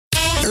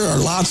There are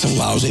lots of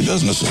lousy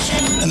businesses,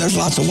 and there's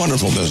lots of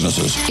wonderful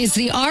businesses. It's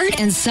the art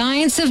and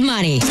science of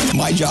money.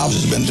 My job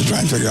has been to try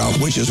and figure out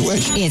which is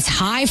which. It's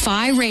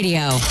Hi-Fi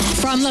Radio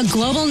from the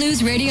Global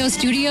News Radio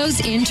studios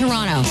in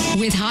Toronto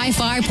with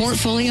Hi-Fi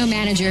portfolio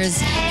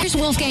managers. Here's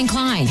Wolfgang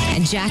Klein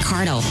and Jack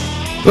Hartle.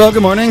 Well,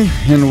 good morning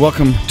and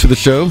welcome to the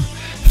show.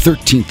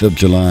 13th of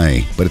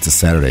July, but it's a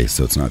Saturday,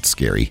 so it's not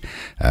scary.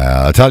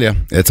 I'll tell you,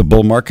 it's a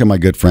bull market, my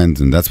good friends,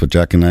 and that's what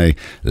Jack and I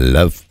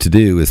love to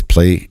do, is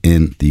play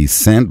in the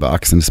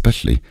sandbox, and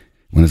especially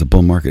when it's a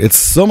bull market. It's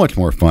so much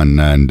more fun.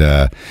 And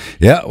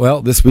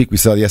this week we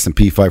saw the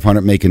S&P 500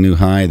 make a new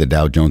high, the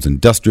Dow Jones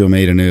Industrial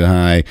made a new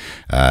high,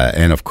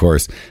 and of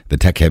course the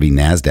tech-heavy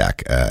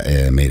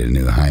NASDAQ made a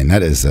new high. And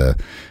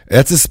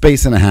that's a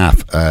space and a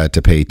half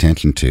to pay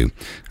attention to.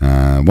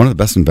 One of the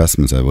best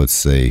investments, I would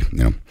say,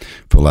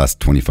 for the last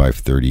 25,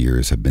 30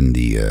 years have been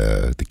the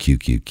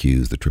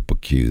QQQs, the triple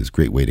Qs.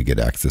 Great way to get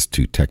access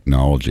to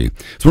technology.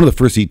 It's one of the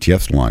first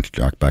ETFs launched,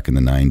 Jack, back in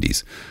the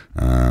 90s,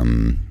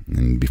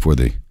 and before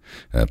the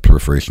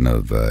proliferation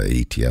of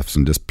ETFs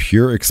and just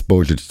pure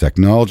exposure to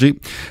technology.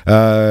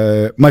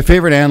 My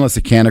favorite analyst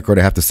at Canaccord,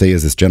 I have to say,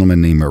 is this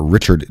gentleman named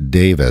Richard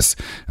Davis.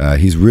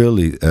 He's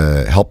really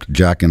helped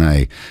Jack and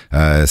I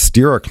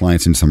steer our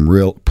clients into some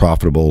real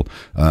profitable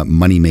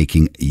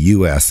money-making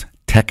U.S.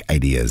 tech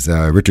ideas.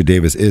 Richard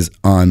Davis is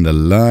on the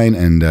line,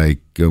 and I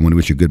want to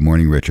wish you good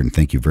morning, Richard, and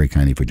thank you very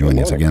kindly for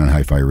joining us again on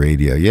Hi-Fi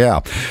Radio. Yeah.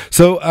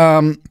 So,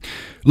 a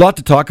lot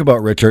to talk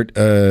about, Richard.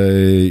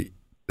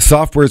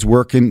 Software is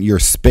working, your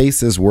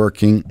space is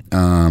working,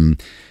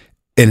 and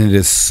it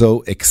is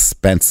so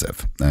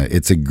expensive.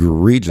 It's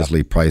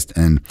egregiously priced,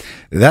 and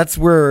that's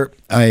where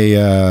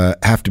I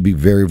have to be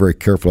very, very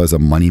careful as a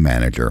money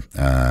manager,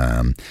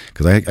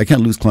 because I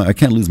can't lose I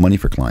can't lose money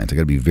for clients. I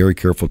got to be very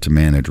careful to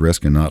manage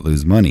risk and not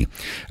lose money.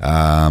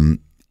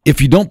 If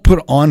you don't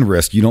put on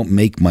risk, you don't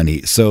make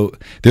money. So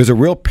there's a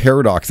real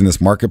paradox in this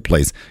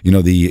marketplace.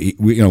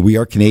 We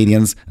are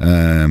Canadians.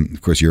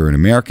 Of course, you're an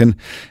American,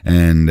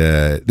 and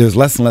there's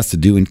less and less to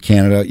do in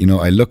Canada.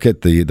 I look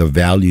at the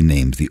value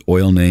names, the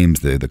oil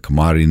names, the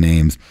commodity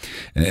names,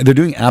 and they're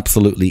doing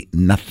absolutely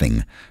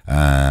nothing.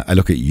 I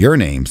look at your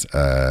names,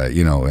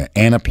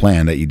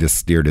 Anaplan that you just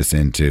steered us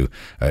into.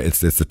 It's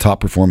the top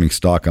performing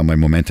stock on my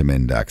momentum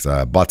index.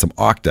 Bought some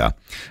Okta.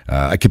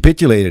 I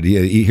capitulated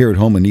here at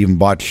home and even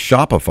bought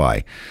Shopify.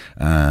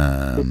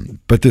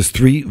 But there's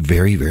three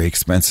very, very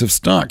expensive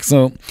stocks.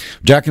 So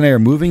Jack and I are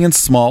moving in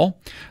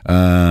small.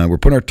 We're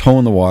putting our toe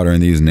in the water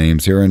in these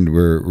names here, and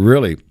we're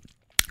really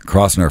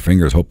crossing our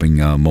fingers, hoping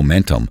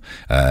momentum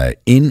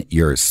in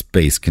your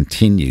space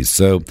continues.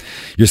 So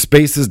your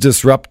space is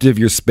disruptive.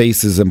 Your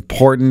space is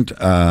important.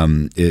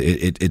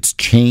 It's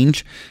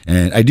change.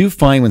 And I do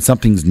find when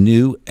something's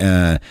new,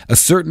 a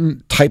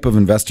certain type of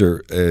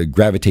investor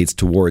gravitates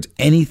towards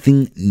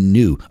anything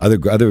new.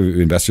 Other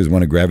investors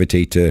want to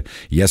gravitate to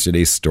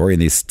yesterday's story,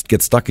 and they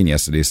get stuck in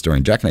yesterday's story.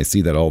 And Jack and I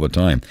see that all the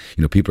time.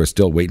 People are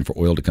still waiting for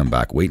oil to come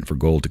back, waiting for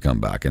gold to come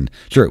back. And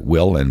sure, it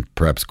will, and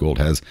perhaps gold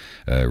has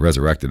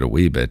resurrected a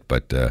wee bit.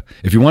 But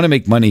if you want to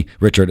make money,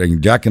 Richard,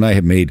 and Jack and I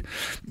have made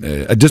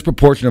a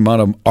disproportionate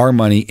amount of our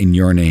money in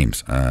your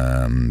names.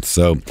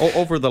 So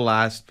over the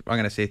last, I'm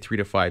going to say 3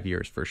 to 5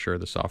 years for sure,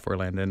 the software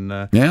land. And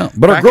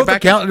but our growth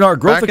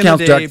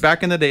accounts, Jack.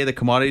 Back in the day, the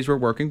commodities were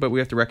working, but we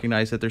have to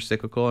recognize that they're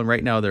cyclical, and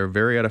right now they're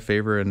very out of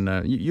favor.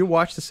 And you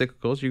watch the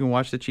cyclicals, you can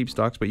watch the cheap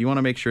stocks, but you want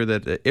to make sure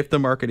that if the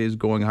market is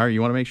going higher,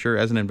 you want to make sure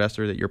as an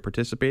investor that you're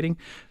participating.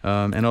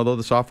 And although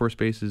the software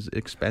space is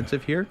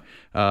expensive here,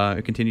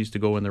 it continues to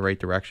go in the right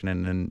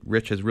direction. And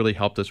Rich has really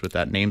helped us with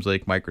that. Names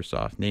like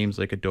Microsoft, names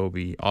like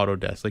Adobe,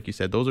 Autodesk, like you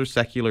said, those are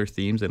secular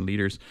themes and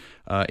leaders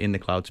in the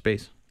cloud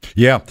space.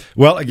 Yeah.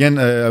 Well, again,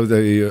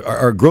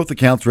 our growth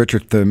accounts,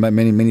 Richard,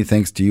 many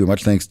thanks to you.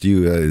 Much thanks to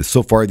you.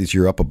 So far this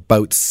year, up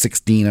about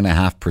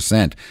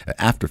 16.5%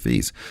 after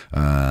fees.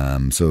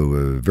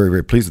 So very,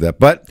 very pleased with that.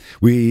 But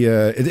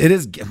it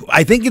is,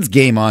 I think it's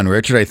game on,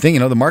 Richard. I think,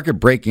 the market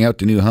breaking out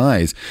to new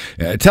highs.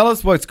 Tell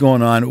us what's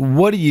going on.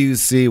 What do you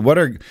see? What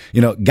are,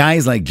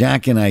 guys like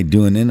Jack and I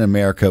doing in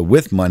America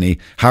with money?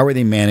 How are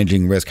they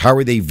managing risk? How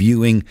are they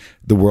viewing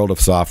the world of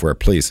software?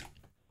 Please.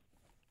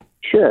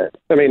 Sure.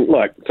 I mean,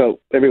 look, so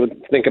maybe we'll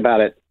think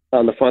about it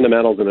on the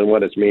fundamentals and then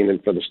what it's meaning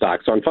for the stock.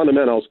 So on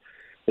fundamentals,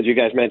 as you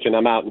guys mentioned,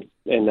 I'm out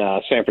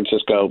in San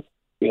Francisco,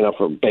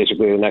 for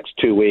basically the next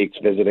 2 weeks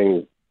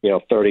visiting,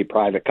 30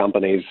 private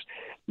companies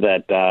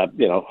that,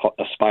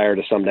 aspire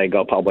to someday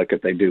go public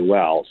if they do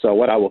well. So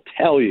what I will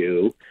tell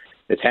you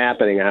is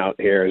happening out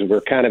here is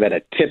we're kind of at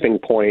a tipping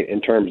point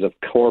in terms of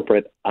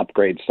corporate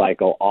upgrade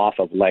cycle off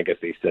of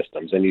legacy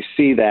systems. And you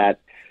see that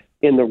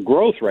in the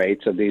growth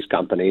rates of these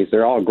companies.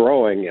 They're all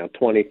growing,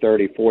 20,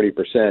 30,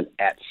 40%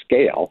 at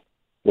scale,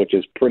 which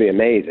is pretty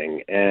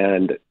amazing.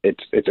 And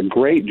it's a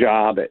great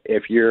job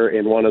if you're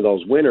in one of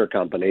those winner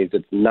companies.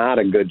 It's not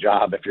a good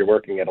job if you're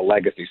working at a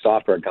legacy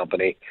software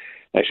company.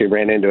 I actually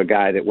ran into a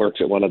guy that works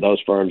at one of those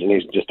firms, and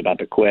he's just about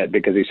to quit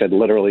because he said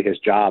literally his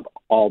job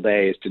all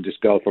day is to just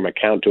go from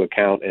account to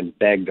account and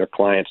beg their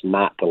clients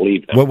not to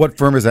leave them. What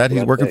firm is that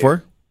he's working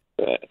for?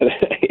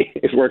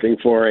 is working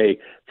for a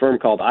firm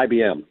called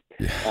IBM.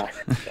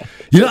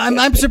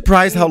 I'm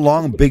surprised how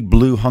long Big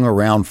Blue hung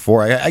around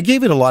for. I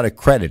gave it a lot of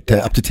credit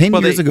up to 10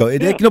 years ago.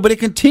 But it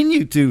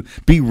continued to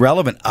be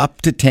relevant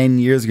up to 10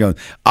 years ago.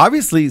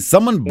 Obviously,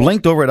 someone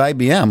blinked over at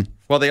IBM.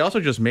 Well, they also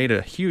just made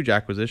a huge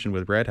acquisition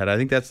with Red Hat. I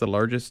think that's the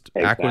largest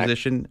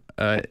acquisition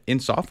in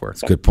software.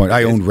 That's a good point.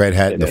 I owned Red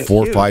Hat at $4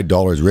 or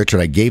 $5. Richard,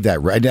 I gave that.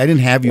 I didn't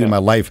have you in my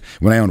life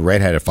when I owned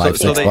Red Hat at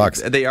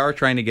 $5-6. They are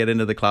trying to get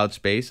into the cloud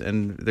space,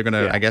 and they're going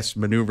to, I guess,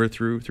 maneuver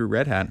through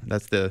Red Hat.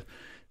 That's the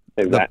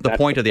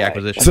point of the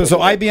acquisition. So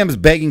IBM is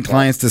begging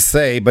clients to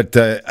say, but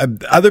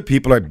other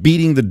people are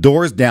beating the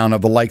doors down of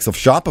the likes of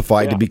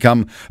Shopify to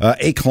become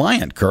a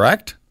client,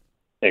 correct?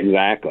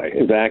 Exactly.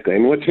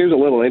 And here's a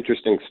little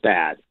interesting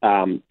stat.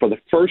 For the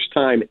first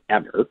time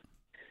ever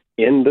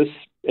in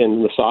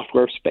the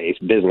software space,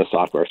 business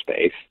software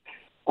space,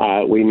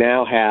 we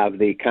now have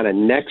the kind of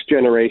next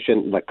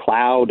generation, the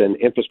cloud and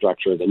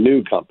infrastructure, the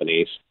new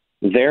companies,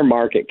 their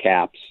market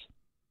caps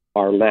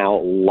are now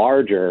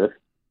larger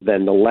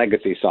than the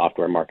legacy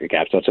software market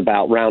cap. So it's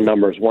about round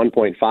numbers,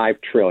 $1.5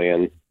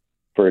 trillion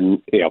for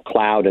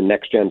cloud and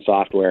next gen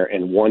software,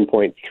 and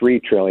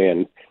 $1.3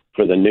 trillion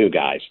for the new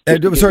guys.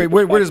 Sorry,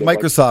 where does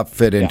Microsoft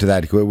fit into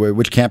that?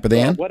 Which camp are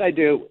they in? What I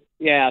do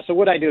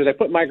is I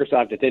put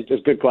Microsoft. It's a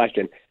good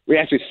question. We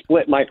actually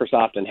split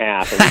Microsoft in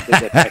half,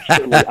 and we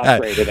extremely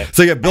upgraded it.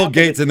 So you got Bill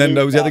Gates, and then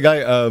was the other guy.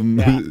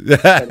 And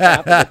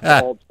half of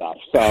it's old stuff.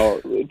 So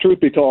truth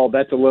be told,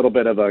 that's a little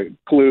bit of a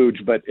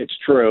kludge, but it's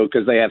true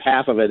because they have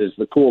half of it is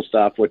the cool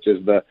stuff, which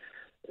is the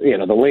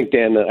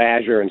LinkedIn, the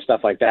Azure, and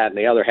stuff like that, and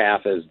the other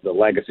half is the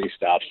legacy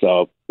stuff.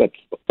 So that's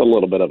a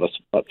little bit of a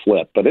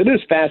flip, but it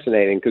is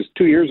fascinating because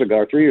 2 years ago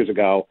or 3 years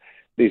ago,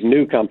 these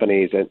new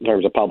companies, in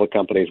terms of public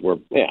companies, were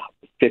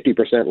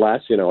 50%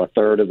 less, a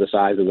third of the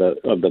size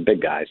of the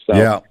big guys.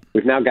 So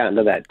we've now gotten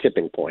to that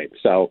tipping point.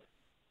 So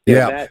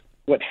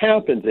what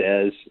happens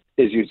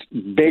is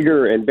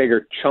bigger and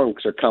bigger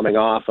chunks are coming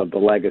off of the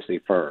legacy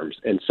firms,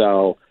 and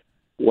so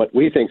what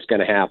we think is going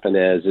to happen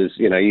is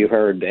you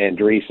heard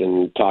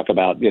Andreessen talk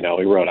about, he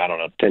wrote,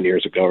 10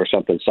 years ago or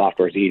something,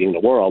 software is eating the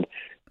world.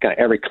 Kind of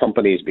every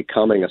company is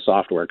becoming a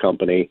software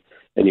company,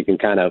 and you can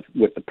kind of,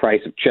 with the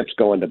price of chips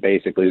going to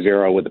basically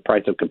zero, with the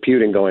price of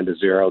computing going to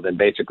zero, then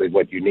basically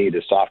what you need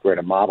is software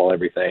to model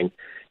everything.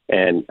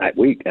 And I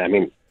think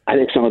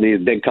some of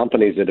these big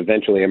companies that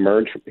eventually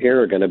emerge from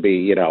here are going to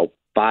be,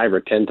 5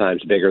 or 10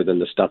 times bigger than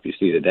the stuff you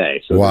see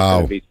today. So there's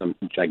going to be some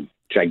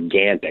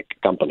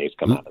gigantic companies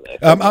come out of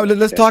this.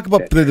 Let's talk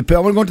about I want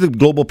to go into the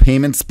global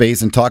payment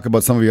space and talk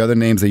about some of the other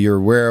names that you're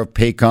aware of,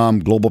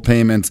 Paycom, Global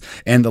Payments,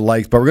 and the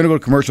likes. But we're going to go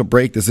to commercial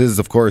break. This is,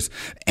 of course,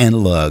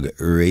 analog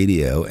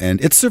radio, and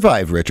it's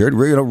survived, Richard.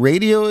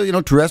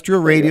 Radio,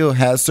 terrestrial radio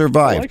has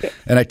survived,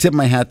 and I tip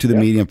my hat to the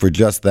medium for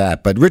just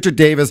that. But Richard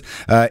Davis,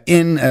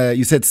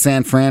 you said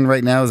San Fran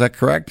right now, is that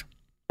correct?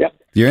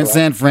 You're in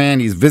San Fran.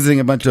 He's visiting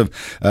a bunch of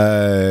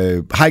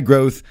high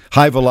growth,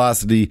 high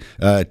velocity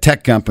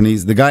tech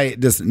companies. The guy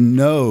just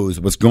knows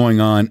what's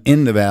going on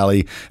in the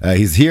Valley.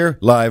 He's here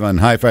live on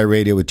Hi-Fi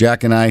Radio with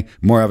Jack and I.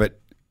 More of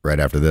it right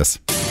after this.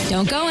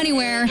 Don't go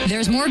anywhere.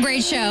 There's more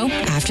great show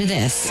after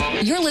this.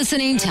 You're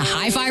listening to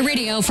Hi-Fi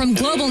Radio from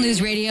Global News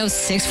Radio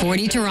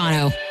 640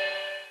 Toronto.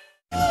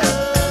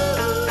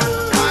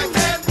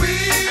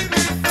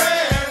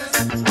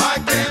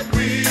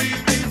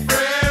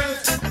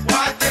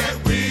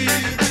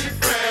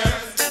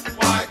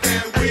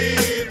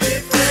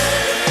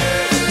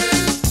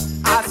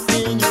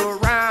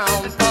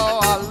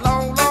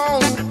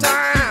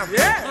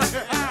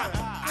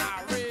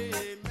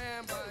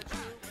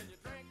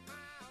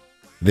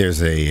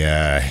 There's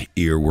a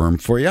earworm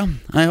for you,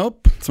 I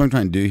hope. That's what I'm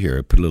trying to do here.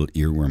 I put a little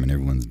earworm in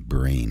everyone's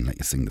brain. Let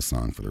you sing the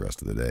song for the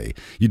rest of the day.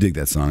 You dig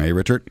that song, eh,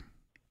 Richard?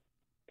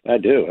 I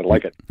do. I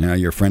like it. Yeah,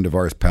 you're a friend of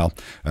ours, pal.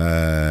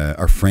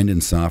 Our friend in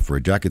software.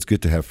 Jack, it's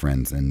good to have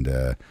friends.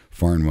 And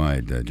far and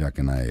wide, Jack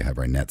and I have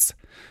our nets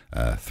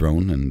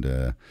thrown.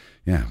 And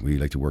we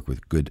like to work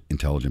with good,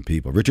 intelligent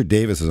people. Richard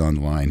Davis is on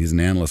the line. He's an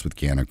analyst with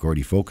Canaccord.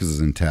 He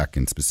focuses in tech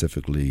and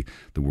specifically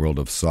the world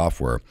of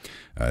software.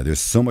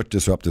 There's so much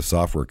disruptive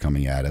software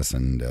coming at us.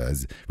 And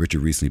as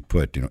Richard recently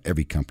put,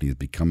 every company is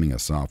becoming a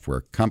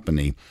software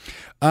company.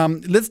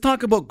 Let's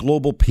talk about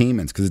global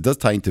payments because it does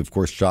tie into, of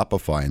course,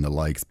 Shopify and the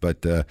likes.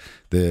 But the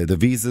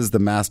Visas, the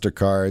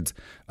MasterCards,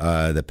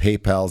 the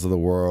PayPals of the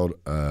world,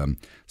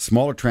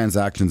 smaller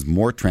transactions,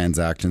 more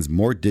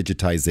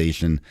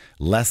digitization,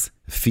 less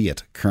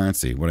fiat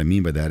currency. What I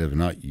mean by that is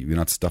you're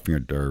not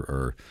stuffing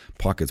our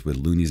pockets with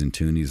loonies and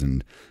toonies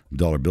and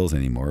dollar bills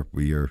anymore.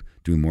 We are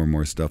doing more and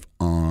more stuff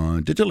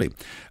digitally.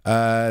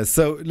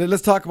 So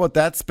let's talk about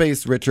that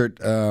space, Richard.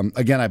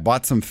 Again, I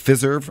bought some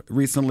Fiserv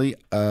recently.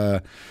 I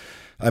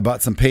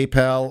bought some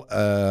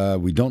PayPal.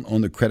 We don't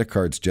own the credit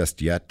cards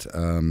just yet.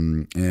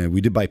 And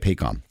we did buy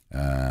Paycom.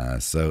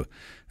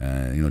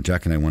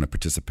 Jack and I want to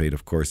participate,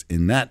 of course,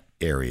 in that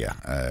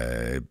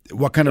area.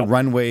 What kind of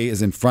runway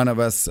is in front of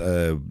us?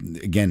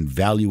 Again,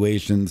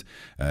 valuations.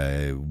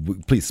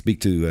 Please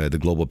speak to the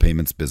global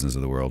payments business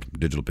of the world,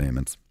 digital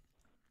payments.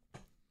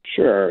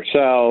 Sure.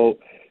 So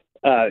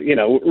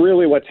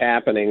really what's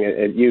happening,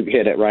 and you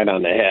hit it right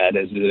on the head,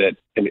 is that,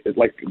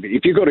 like,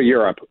 if you go to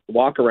Europe,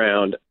 walk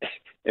around,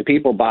 and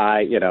people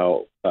buy,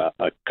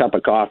 a cup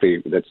of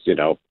coffee that's,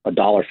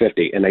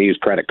 $1.50, and they use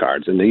credit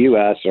cards. In the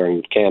U.S. or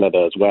in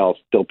Canada as well,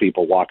 still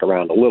people walk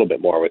around a little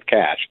bit more with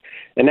cash.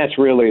 And that's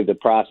really the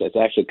process. It's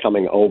actually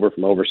coming over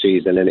from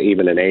overseas, and then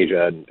even in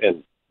Asia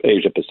and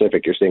Asia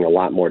Pacific, you're seeing a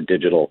lot more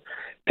digital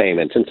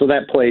payments. And so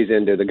that plays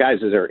into the guys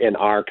that are in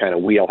our kind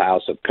of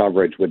wheelhouse of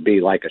coverage would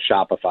be like a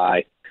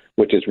Shopify,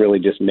 which has really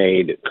just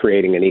made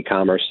creating an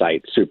e-commerce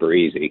site super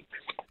easy.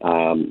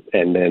 And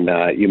then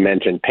you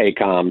mentioned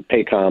Paycom.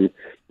 Paycom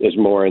is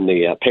more in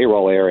the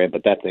payroll area,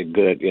 but that's a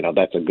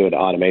good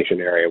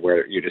automation area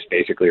where you're just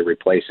basically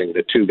replacing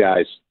the two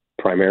guys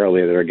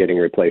primarily that are getting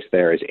replaced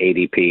there is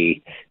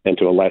ADP and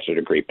to a lesser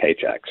degree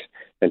Paychex.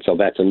 And so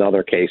that's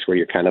another case where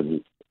you're kind of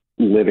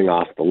living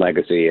off the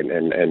legacy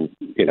and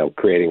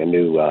creating a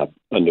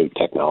new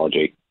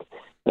technology.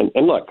 And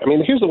look, I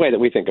mean, here's the way that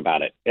we think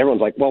about it.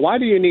 Everyone's like, well, why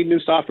do you need new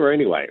software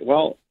anyway?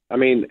 Well, I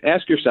mean,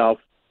 ask yourself,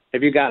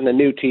 have you gotten a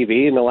new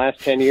TV in the last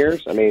 10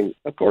 years? I mean,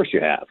 of course you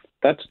have.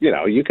 That's,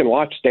 you can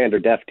watch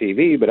standard def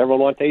TV, but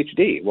everyone wants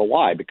HD. Well,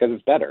 why? Because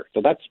it's better.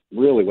 So that's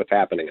really what's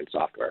happening in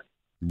software.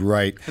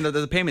 Right. And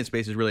the payment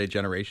space is really a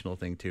generational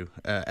thing too.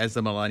 As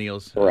the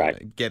millennials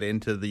get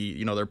into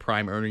the their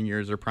prime earning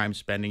years or prime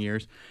spending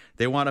years,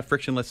 they want a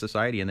frictionless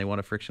society and they want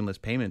a frictionless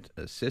payment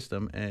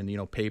system. And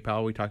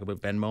PayPal, we talk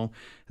about Venmo.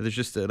 There's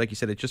just like you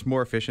said, it's just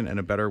more efficient and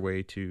a better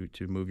way to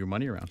move your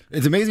money around.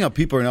 It's amazing how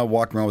people are now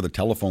walking around with a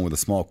telephone with a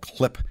small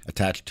clip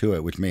attached to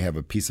it, which may have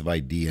a piece of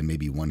ID and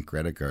maybe one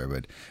credit card.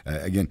 But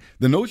again,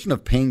 the notion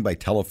of paying by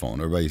telephone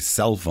or by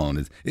cell phone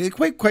is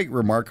quite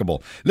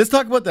remarkable. Let's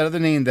talk about that other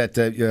name that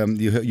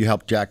you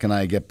helped Jack and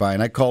I get by,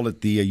 and I called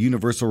it the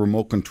universal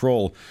remote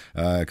control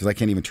because I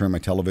can't even turn my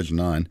television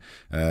on.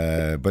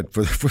 But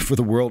for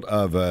the world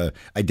of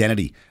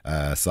identity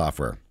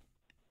software.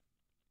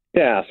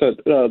 Yeah, so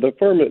the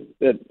firm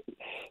that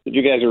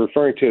you guys are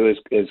referring to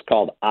is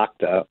called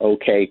Okta,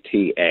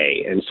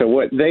 O-K-T-A. And so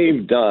what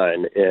they've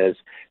done is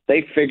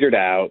they figured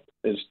out,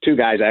 there's two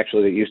guys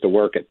actually that used to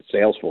work at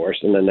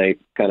Salesforce, and then they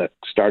kind of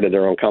started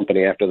their own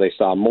company after they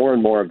saw more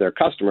and more of their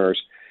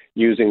customers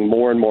using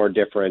more and more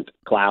different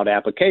cloud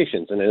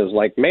applications. And it was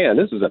like, man,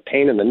 this is a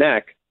pain in the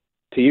neck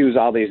to use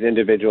all these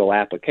individual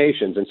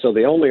applications. And so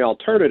the only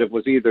alternative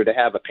was either to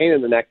have a pain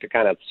in the neck to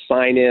kind of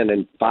sign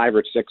in 5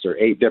 or 6 or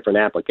 8 different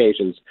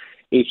applications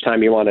each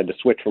time you wanted to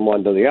switch from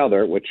one to the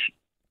other, which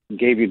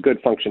gave you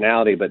good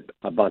functionality but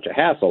a bunch of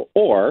hassle,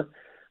 or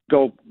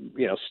go,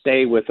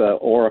 stay with an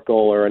Oracle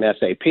or an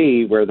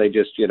SAP where they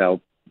just,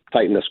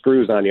 tighten the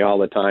screws on you all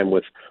the time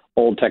with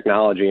old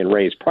technology and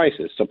raise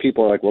prices. So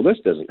people are like, well, this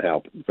doesn't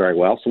help very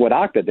well. So what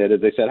Okta did is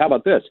they said, how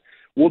about this?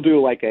 We'll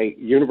do like a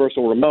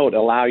universal remote,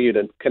 allow you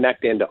to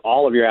connect into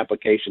all of your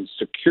applications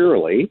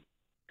securely,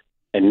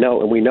 and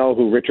we know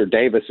who Richard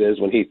Davis is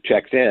when he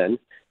checks in,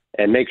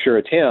 and make sure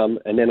it's him,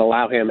 and then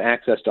allow him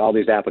access to all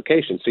these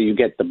applications. So you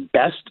get the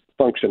best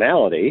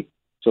functionality.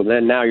 So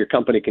then now your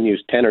company can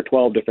use 10 or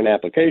 12 different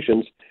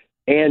applications,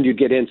 and you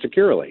get in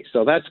securely.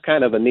 So that's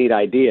kind of a neat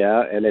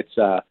idea, and it's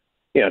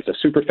it's a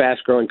super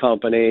fast growing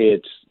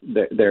company.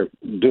 They're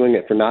doing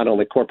it for not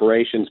only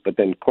corporations, but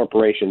then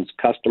corporations'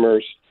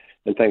 customers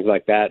and things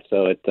like that.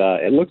 So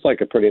it looks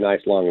like a pretty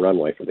nice long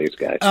runway for these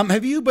guys.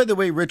 Have you, by the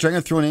way, Rich, I'm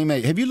going to throw a name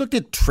at you. Have you looked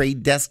at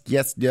Trade Desk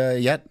yet?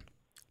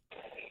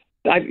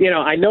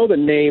 I know the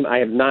name. I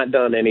have not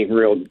done any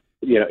real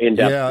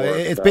in-depth work.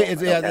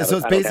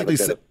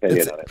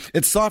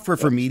 It's software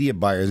for media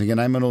buyers. Again,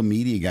 I'm an old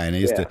media guy, and I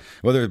used to.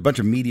 Well, there's a bunch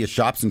of media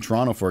shops in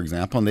Toronto, for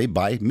example, and they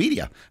buy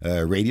media,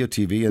 radio,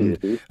 TV, and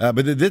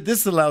but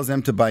this allows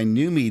them to buy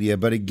new media.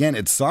 But again,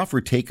 it's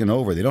software taken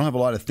over. They don't have a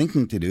lot of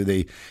thinking to do.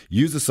 They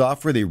use the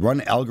software, they run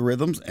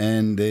algorithms,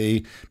 and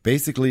they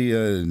basically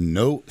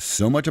know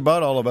so much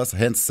about all of us.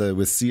 Hence,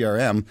 with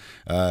CRM,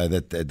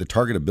 that the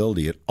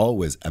targetability, it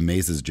always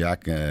amazes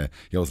Jack.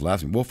 He was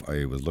laughing. Wolf,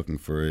 I was looking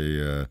for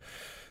a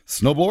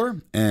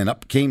snowblower, and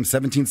up came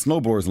 17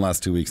 snowblowers in the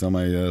last 2 weeks on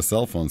my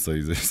cell phone. So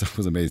it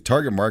was amazing.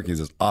 Target marketing is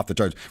just off the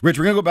charts. Rich,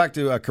 we're going to go back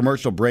to a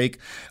commercial break.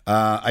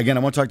 Again,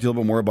 I want to talk to you a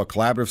little bit more about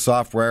collaborative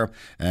software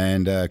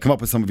and come up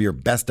with some of your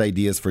best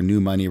ideas for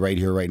new money right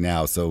here, right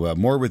now. So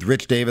more with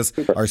Rich Davis,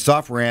 our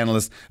software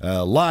analyst,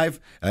 live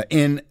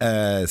in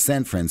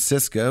San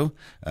Francisco.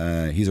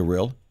 He's a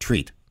real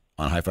treat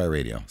on Hi-Fi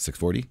Radio,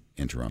 640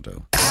 in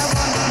Toronto.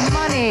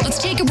 Money.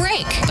 Let's take a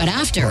break. But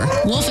after,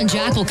 Wolf and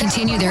Jack will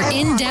continue their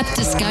in-depth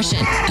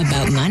discussion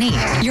about money.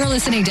 You're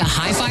listening to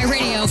Hi-Fi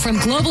Radio from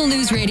Global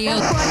News Radio,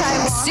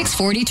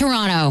 640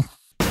 Toronto.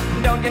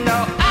 Don't you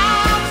know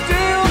I'm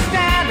still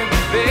standing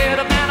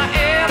better than I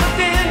ever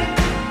did?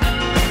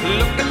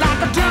 Looking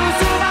like a true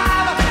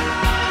survivor,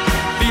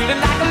 feeling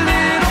like a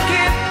little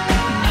kid.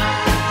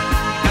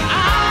 And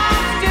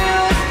I'm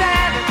still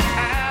standing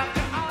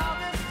after all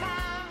this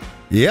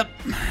time. Yep.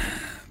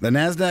 The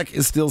NASDAQ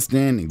is still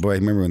standing. Boy, I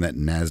remember when that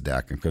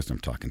NASDAQ, of course I'm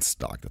talking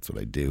stock, that's what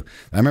I do.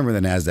 I remember the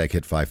NASDAQ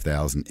hit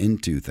 5,000 in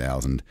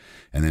 2000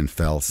 and then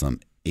fell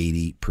some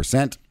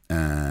 80%.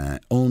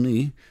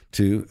 only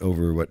to,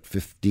 over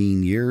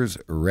 15 years,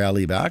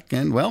 rally back.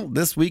 And, well,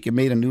 this week it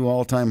made a new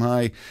all-time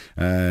high,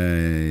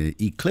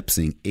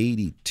 eclipsing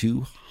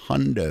 82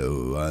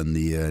 hundo on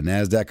the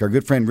NASDAQ. Our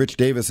good friend Rich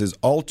Davis is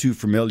all too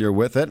familiar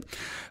with it.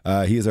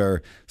 He is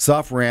our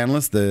software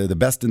analyst, the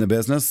best in the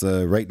business,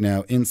 right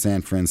now in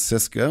San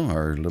Francisco,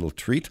 our little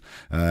treat,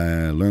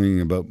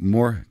 learning about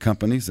more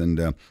companies. And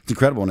it's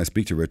incredible when I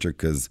speak to Richard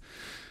because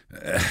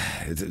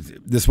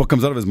what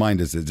comes out of his mind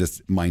is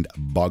just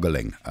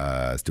mind-boggling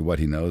as to what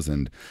he knows,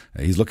 and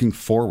he's looking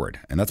forward,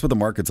 and that's what the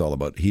market's all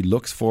about. He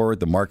looks forward,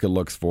 the market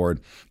looks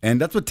forward, and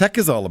that's what tech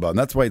is all about, and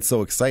that's why it's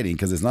so exciting,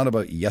 because it's not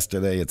about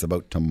yesterday, it's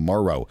about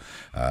tomorrow.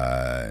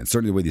 And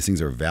certainly the way these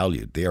things are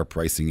valued, they are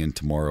pricing in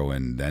tomorrow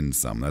and then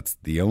some. That's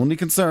the only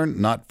concern,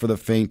 not for the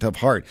faint of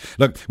heart.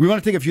 Look, we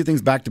want to take a few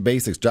things back to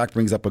basics. Jack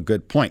brings up a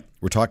good point.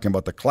 We're talking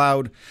about the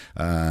cloud,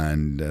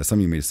 and some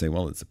of you may say,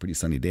 well, it's a pretty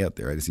sunny day out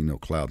there. I just see no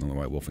cloud. I don't know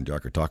why Wolf and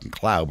Jack are talking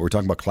cloud, but we're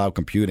talking about cloud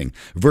computing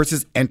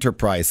versus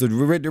enterprise. So,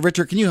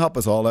 Richard, can you help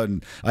us all out?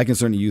 And I can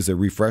certainly use a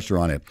refresher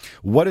on it.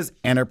 What is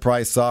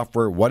enterprise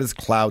software? What is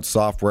cloud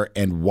software?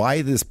 And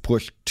why this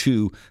push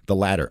to the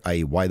latter,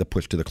 i.e., why the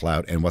push to the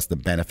cloud, and what's the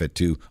benefit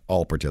to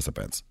all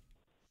participants?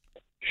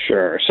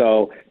 Sure.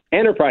 So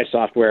enterprise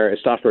software is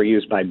software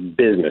used by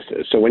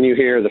businesses. So when you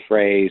hear the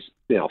phrase,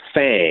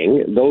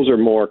 FANG, those are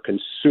more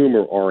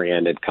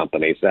consumer-oriented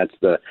companies. That's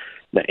the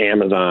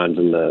Amazons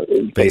and the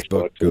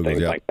Facebooks and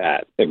things like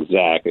that.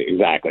 Exactly.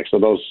 So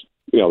those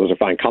are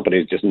fine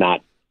companies, just not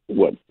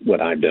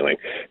what I'm doing.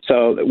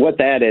 So what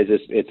that is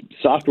it's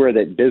software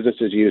that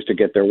businesses use to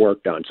get their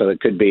work done. So it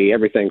could be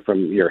everything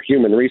from your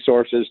human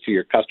resources to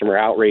your customer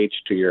outreach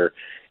to your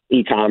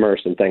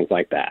e-commerce and things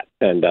like that,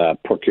 and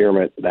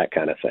procurement, that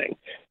kind of thing.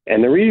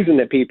 And the reason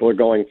that people are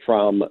going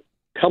from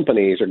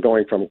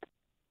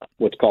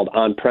what's called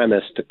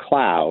on-premise to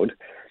cloud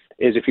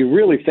is, if you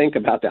really think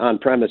about the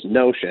on-premise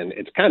notion,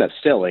 it's kind of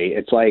silly.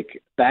 It's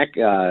like back,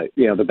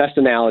 the best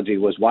analogy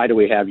was, why do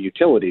we have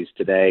utilities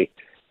today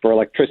for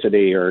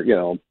electricity or,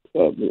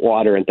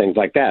 water and things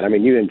like that? I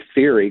mean, you in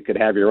theory could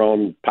have your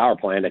own power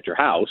plant at your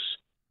house,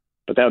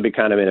 but that would be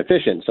kind of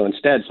inefficient. So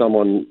instead,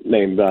 someone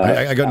named...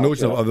 I got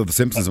notions of The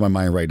Simpsons in my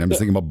mind right now. I'm just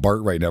thinking about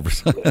Bart right now.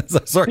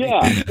 Sorry.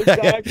 Yeah,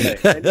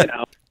 exactly.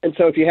 And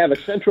so if you have a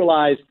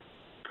centralized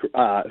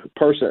a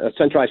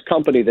centralized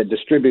company that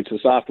distributes the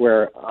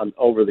software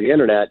over the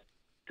internet,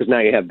 because now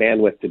you have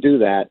bandwidth to do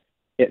that,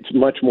 it's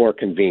much more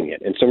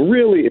convenient. And so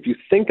really, if you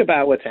think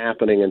about what's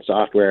happening in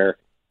software,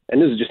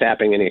 and this is just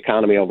happening in the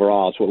economy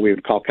overall, it's what we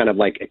would call kind of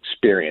like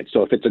experience.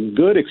 So if it's a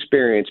good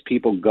experience,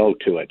 people go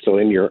to it. So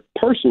in your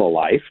personal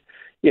life,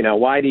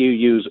 why do you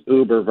use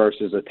Uber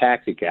versus a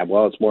taxi cab?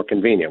 Well, it's more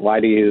convenient. Why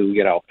do you,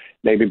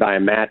 maybe buy a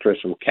mattress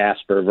from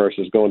Casper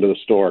versus going to the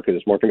store because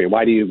it's more convenient?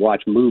 Why do you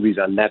watch movies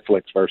on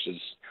Netflix versus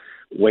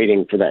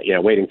waiting for that,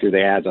 waiting through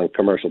the ads on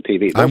commercial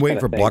TV? I'm waiting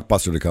for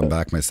Blockbuster to come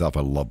back myself.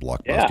 I love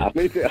Blockbuster. Yeah,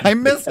 me too. I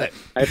miss it.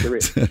 I have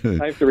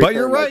to but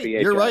you're right.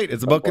 You're right.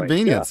 It's about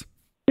convenience.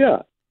 Yeah.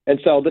 And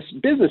so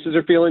businesses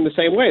are feeling the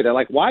same way. They're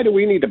like, why do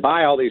we need to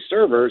buy all these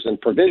servers and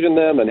provision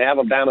them and have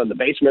them down in the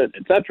basement,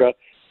 et cetera?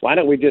 Why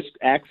don't we just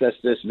access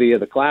this via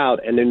the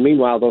cloud? And then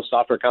meanwhile, those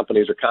software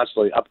companies are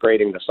constantly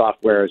upgrading the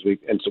software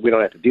and so we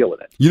don't have to deal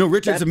with it.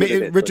 Richard,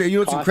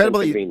 it's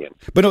incredible.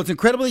 It's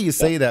incredible you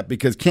say that,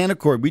 because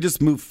Canaccord, we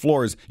just moved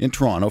floors in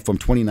Toronto from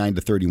 29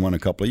 to 31 a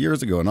couple of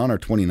years ago. And on our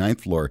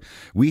 29th floor,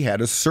 we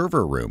had a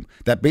server room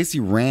that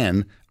basically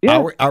ran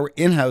our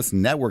in-house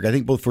network, I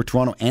think both for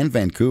Toronto and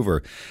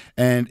Vancouver.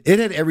 And it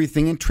had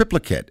everything in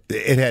triplicate.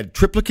 It had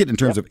triplicate in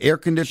terms of air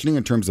conditioning,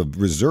 in terms of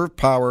reserve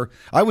power.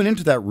 I went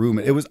into that room.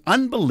 It was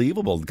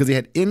unbelievable because they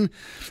had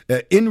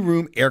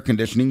in-room air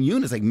conditioning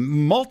units, like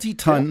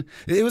multi-ton.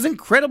 Yeah. It was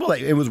incredible.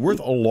 It was worth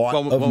a lot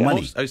of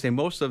money. I would say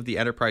most of the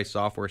enterprise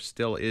software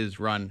still is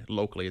run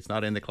locally. It's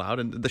not in the cloud.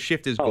 And the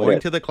shift is going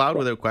to the cloud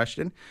without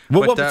question.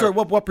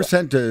 What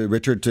percent,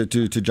 Richard,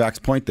 to Jack's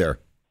point there?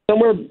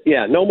 Somewhere,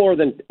 no more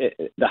than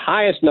the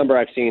highest number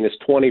I've seen is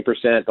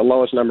 20%. The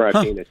lowest number I've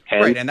seen is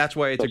 10%. Right, and that's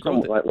why it's a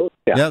growth.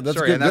 That's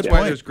good. And that's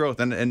why there's growth.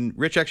 And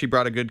Rich actually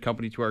brought a good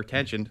company to our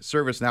attention.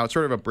 ServiceNow, it's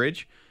sort of a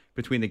bridge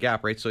between the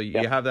gap, right? So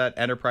you have that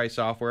enterprise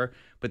software,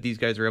 but these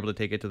guys are able to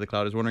take it to the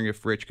cloud. I was wondering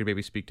if Rich could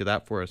maybe speak to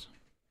that for us.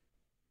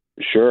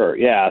 Sure.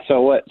 Yeah.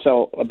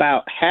 So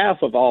about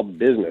half of all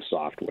business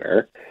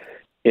software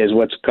is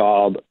what's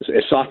called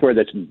software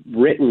that's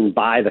written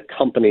by the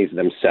companies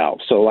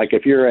themselves. So like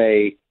if you're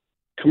a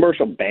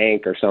commercial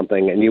bank or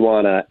something and you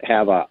want to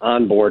have a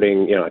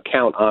onboarding,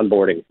 account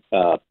onboarding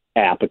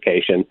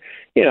application,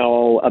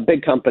 a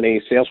big company,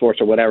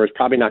 Salesforce or whatever, is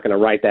probably not going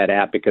to write that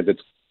app because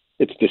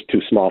it's just too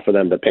small for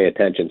them to pay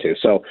attention to.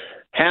 So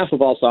half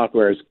of all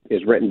software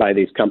is written by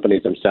these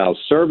companies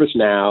themselves.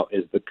 ServiceNow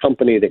is the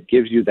company that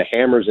gives you the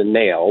hammers and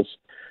nails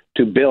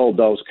to build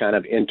those kind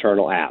of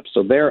internal apps.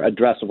 So their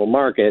addressable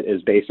market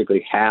is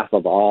basically half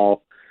of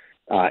all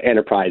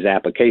enterprise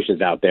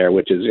applications out there,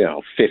 which is,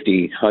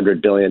 $50, $100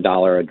 billion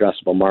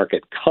addressable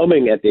market,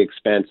 coming at the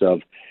expense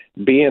of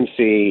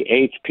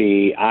BMC,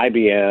 HP,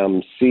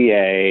 IBM,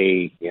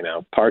 CA,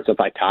 parts of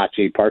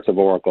Hitachi, parts of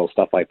Oracle,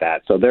 stuff like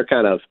that. So they're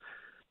kind of,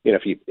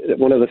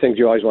 one of the things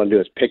you always want to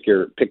do is pick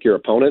your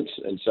opponents.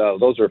 And so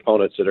those are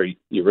opponents that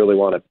you really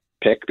want to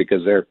pick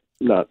because they're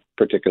not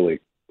particularly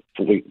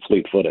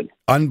fleet-footed.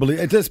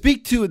 Unbelievable. To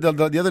speak to the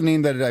other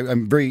name that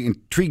I'm very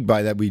intrigued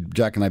by that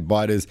Jack and I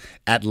bought is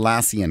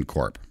Atlassian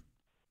Corp.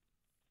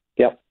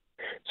 Yep.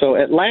 So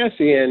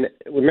Atlassian,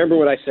 remember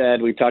what I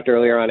said? We talked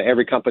earlier on.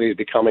 Every company is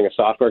becoming a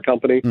software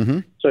company. Mm-hmm.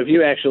 So if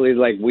you actually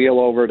wheel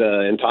over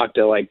and talk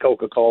to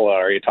Coca-Cola,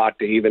 or you talk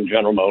to even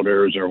General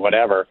Motors or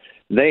whatever,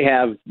 they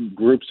have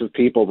groups of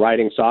people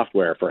writing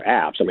software for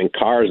apps. I mean,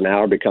 cars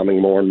now are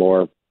becoming more and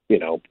more,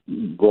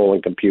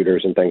 rolling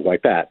computers and things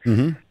like that.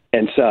 Mm-hmm.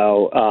 And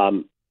so,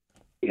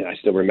 I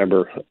still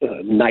remember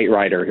Knight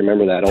Rider.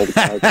 Remember that old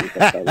car?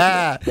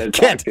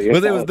 Kit.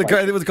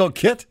 It was called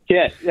Kit?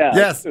 Kit, yeah.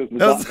 Yes. It was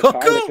that was so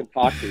car cool. that could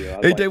talk to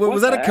you.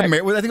 Was that a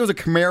Camaro? I think it was a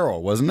Camaro,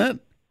 wasn't it?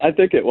 I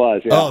think it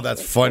was, yeah. Oh,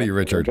 that's funny,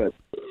 Richard.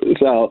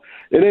 So,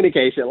 in any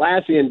case,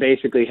 Atlassian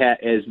basically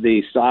is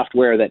the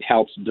software that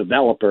helps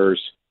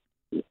developers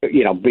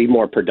be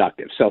more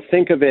productive. So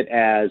think of it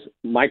as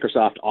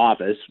Microsoft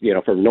Office,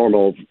 for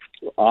normal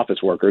office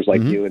workers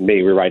like you and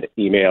me. We write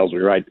emails, we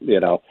write,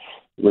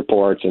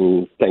 reports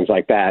and things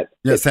like that.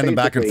 Yeah, send them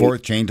back and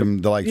forth, change them,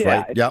 the likes,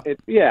 right? Yeah.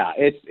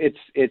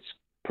 It's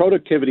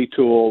productivity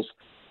tools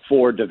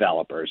for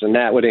developers. And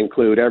that would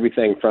include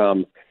everything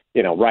from,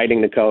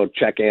 writing the code,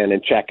 check in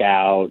and check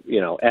out,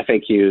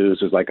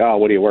 FAQs is like, oh,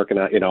 what are you working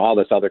on? All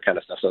this other kind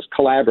of stuff. So it's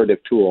collaborative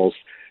tools.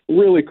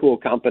 Really cool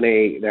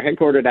company. They're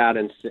headquartered out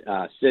in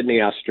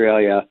Sydney,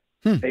 Australia.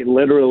 They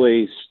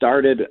literally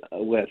started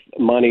with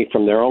money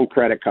from their own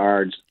credit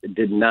cards,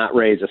 did not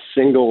raise a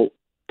single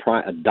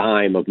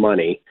dime of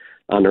money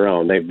on their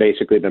own. They've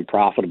basically been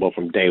profitable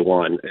from day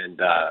one,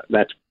 and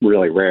that's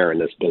really rare in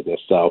this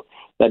business. So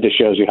that just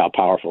shows you how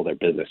powerful their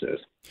business is.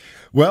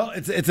 Well,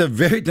 it's a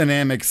very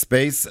dynamic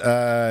space.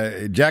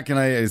 Jack and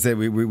I said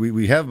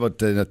we have about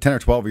 10 or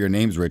 12 of your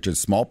names, Richard.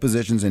 Small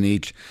positions in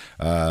each,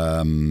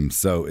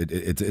 so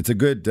it's a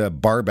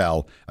good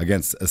barbell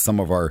against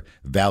some of our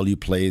value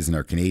plays and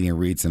our Canadian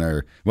REITs and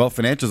our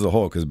financials as a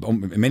whole. Because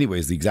in many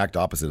ways, the exact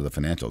opposite of the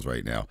financials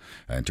right now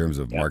in terms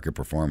of market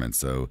performance.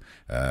 So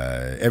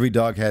every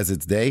dog has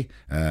its day.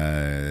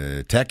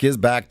 Tech is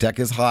back. Tech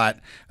is hot.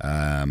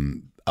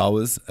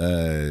 Always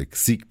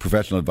seek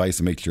professional advice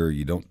and make sure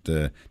you don't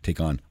take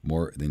on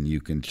more than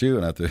you can chew.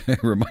 And I have to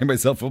remind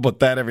myself about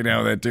that every now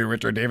and then too,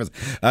 Richard Davis.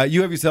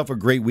 You have yourself a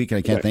great week, and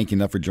I can't thank you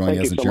enough for joining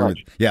us and sharing.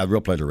 Yeah,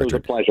 real pleasure, Richard.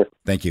 It was a pleasure.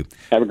 Thank you.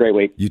 Have a great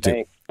week. You too.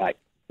 Thanks. Bye.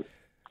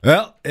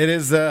 Well, it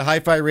is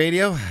Hi-Fi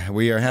Radio.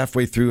 We are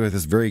halfway through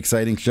this very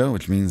exciting show,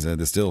 which means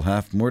there's still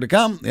half more to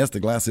come. Yes, the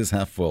glass is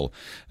half full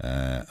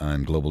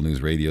on Global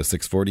News Radio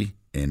 640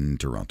 in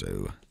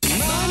Toronto.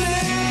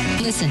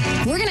 Listen,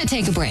 we're going to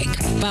take a break.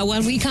 But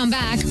when we come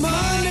back,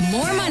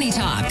 more money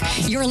talk.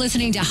 You're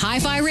listening to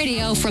Hi-Fi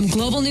Radio from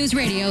Global News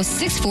Radio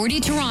 640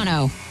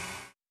 Toronto.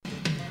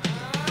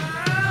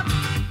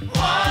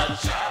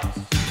 Watch out.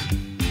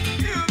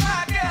 You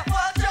might get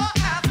what you're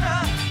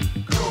after.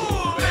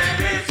 Cool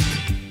babies.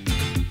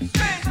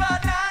 Stranger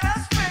than a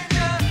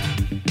stranger.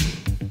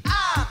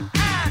 I'm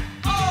an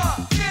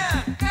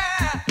ordinary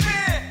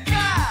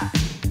guy.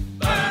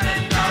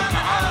 Burning down the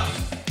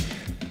house.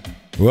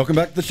 Welcome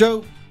back to the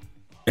show.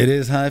 It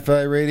is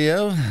Hi-Fi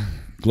Radio,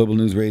 Global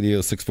News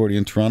Radio 640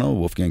 in Toronto.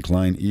 Wolfgang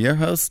Klein, your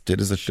host. It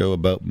is a show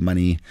about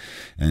money,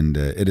 and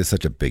it is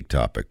such a big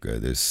topic.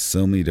 There's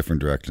so many different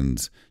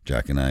directions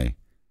Jack and I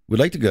would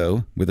like to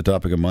go with the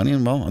topic of money.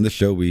 And, on this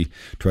show, we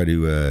try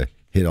to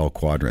hit all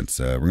quadrants.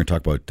 We're going to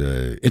talk about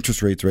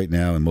interest rates right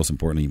now, and most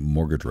importantly,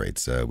 mortgage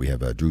rates. We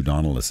have Drew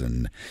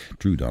Donaldson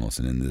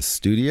in the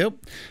studio.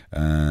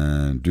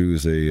 Drew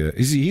is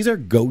he's our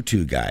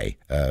go-to guy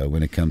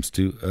when it comes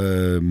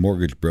to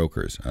mortgage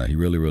brokers. He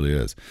really, really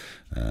is.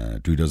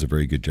 Drew does a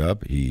very good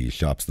job. He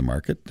shops the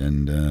market,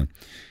 and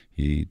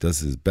he does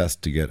his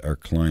best to get our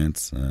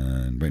clients,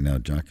 and right now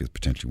Jack is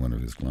potentially one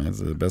of his clients,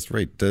 the best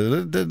rate.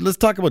 Let's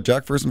talk about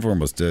Jack first and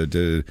foremost.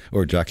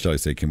 Or Jack, shall I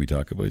say, can we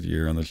talk about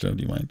you on the show?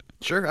 Do you mind?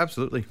 Sure,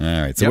 absolutely.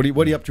 All right. So what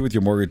are you up to with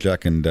your mortgage,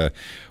 Jack? And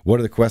what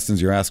are the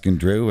questions you're asking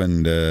Drew?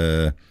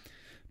 And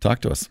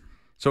talk to us.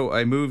 So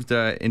I moved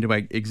into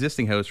my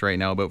existing house right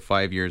now about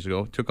 5 years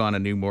ago. Took on a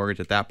new mortgage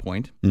at that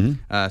point.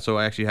 Mm-hmm. So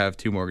I actually have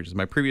two mortgages.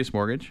 My previous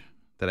mortgage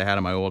that I had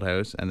on my old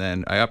house, and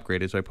then I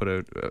upgraded, so I put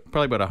out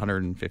probably about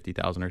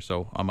 $150,000 or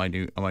so on my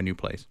new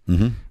place.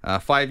 Mm-hmm.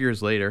 5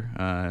 years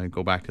later,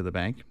 go back to the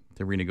bank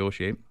to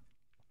renegotiate.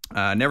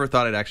 Never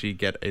thought I'd actually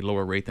get a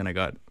lower rate than I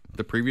got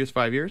the previous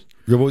 5 years.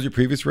 What was your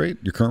previous rate?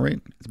 Your current rate?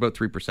 It's about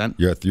 3%.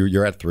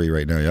 You're at 3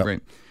 right now. Yeah.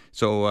 Right.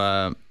 So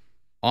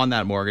on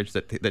that mortgage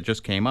that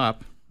just came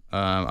up,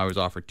 I was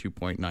offered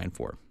 2.94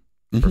 for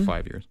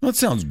 5 years. Well, that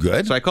sounds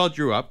good. So I called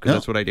Drew up because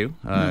that's what I do.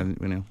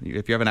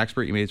 If you have an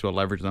expert, you may as well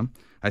leverage them.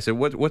 I said,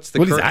 "What's the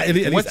current?" At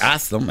least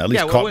ask them. At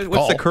least call.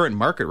 What's the call. current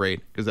market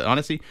rate? Because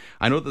honestly,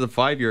 I know that the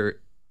 5 year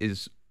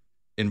is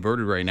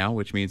inverted right now,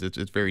 which means it's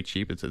very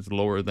cheap. It's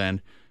lower than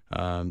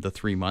the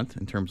 3-month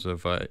in terms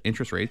of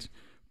interest rates.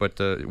 But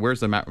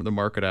where's the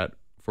market at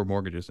for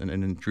mortgages? And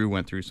then Drew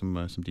went through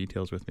some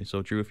details with me.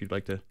 So Drew, if you'd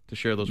like to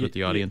share those with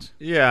the audience.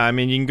 Yeah, I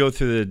mean, you can go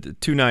through the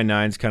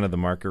 2.99 is kind of the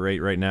market rate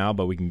right now,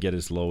 but we can get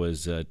as low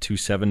as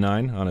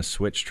 2.79 on a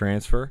switch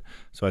transfer.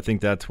 So I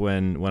think that's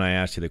when I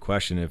asked you the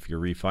question, if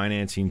you're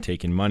refinancing,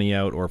 taking money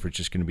out, or if it's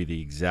just going to be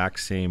the exact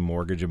same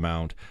mortgage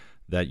amount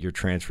that you're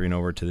transferring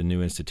over to the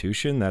new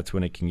institution, that's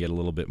when it can get a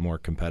little bit more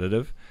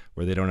competitive,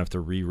 where they don't have to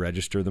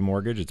re-register the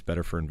mortgage. It's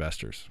better for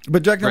investors.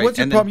 But Jack, now Right, what's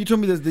your and problem? You told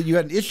me that you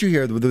had an issue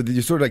here. That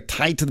you're sort of like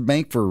tied to the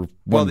bank for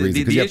one reason.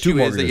 The because you have two issue is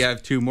mortgages. that you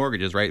have 2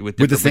 mortgages, right? With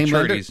the different same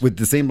lender. maturities. With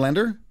the same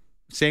lender.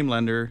 Same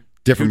lender.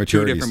 Different two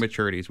maturities. different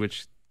maturities,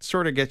 which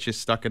sort of gets you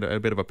stuck in a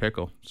bit of a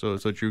pickle. So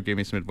Drew gave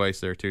me some advice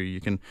there too. You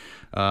can,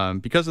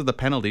 because of the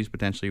penalties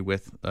potentially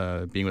with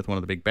being with one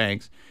of the big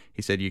banks,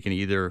 he said you can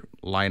either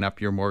line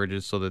up your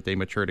mortgages so that they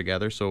mature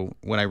together. So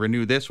when I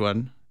renew this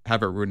one,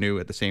 have it renew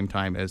at the same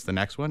time as the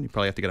next one. You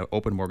probably have to get an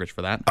open mortgage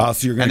for that.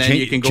 So you're going and to then change.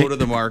 you can go to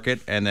the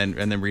market and then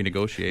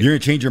renegotiate. You're going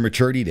to change your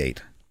maturity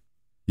date.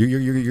 You're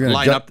going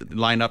to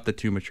line up the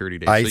 2 maturity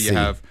dates. I so see.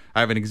 I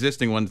have an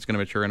existing one that's going to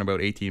mature in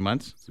about 18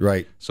 months.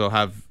 Right. So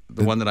have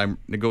the one that I'm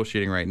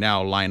negotiating right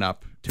now line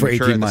up to For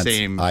mature 18 at months. the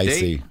same I date.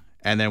 see.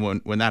 And then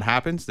when that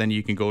happens, then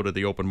you can go to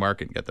the open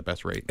market and get the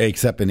best rate.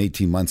 Except in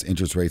 18 months,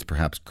 interest rates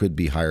perhaps could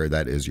be higher.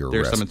 That is your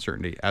There's risk. some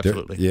uncertainty.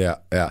 Absolutely.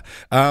 Yeah.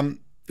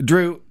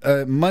 Drew,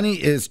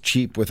 money is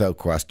cheap without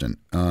question.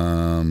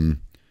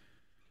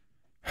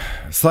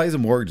 Size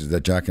of mortgages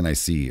that Jack and I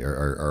see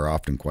are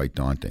often quite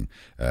daunting.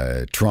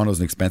 Toronto's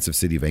an expensive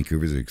city.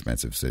 Vancouver's an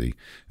expensive city.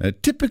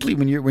 Typically,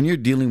 when you're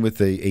dealing with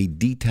a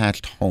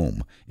detached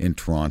home in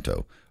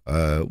Toronto,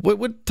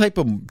 what type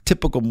of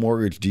typical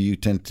mortgage do you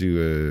tend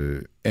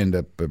to end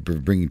up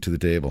bringing to the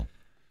table?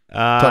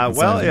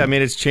 I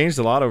mean, it's changed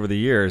a lot over the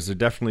years. They're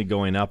definitely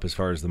going up as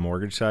far as the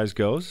mortgage size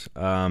goes.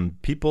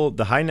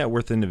 The high net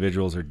worth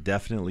individuals are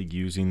definitely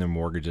using their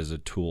mortgage as a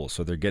tool.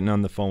 So they're getting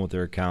on the phone with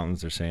their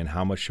accountants. They're saying,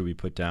 how much should we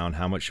put down?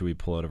 How much should we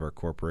pull out of our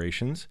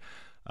corporations?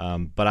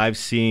 But I've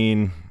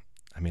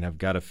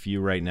got a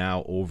few right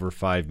now over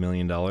 $5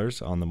 million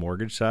on the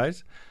mortgage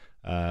size.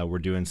 We're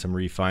doing some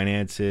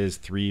refinances,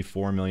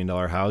 $3-4 million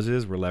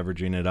houses. We're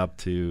leveraging it up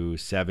to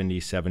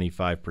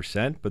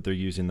 70-75%, but they're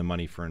using the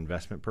money for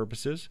investment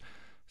purposes.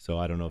 So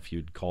I don't know if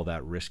you'd call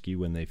that risky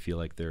when they feel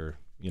like they're,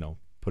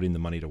 putting the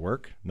money to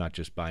work, not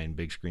just buying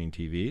big screen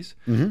TVs.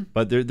 Mm-hmm.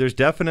 But there's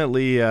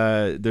definitely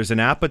there's an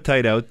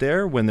appetite out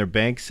there when their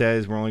bank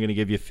says we're only going to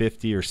give you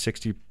 50 or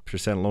 60%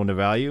 loan to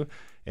value,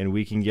 and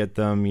we can get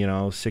them,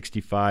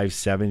 65,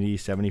 70,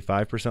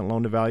 75%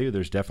 loan to value.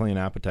 There's definitely an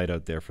appetite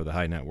out there for the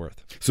high net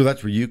worth. So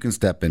that's where you can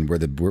step in,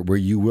 where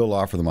you will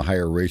offer them a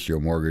higher ratio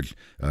mortgage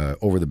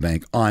over the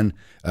bank on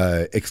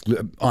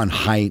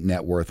high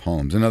net worth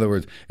homes. In other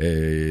words,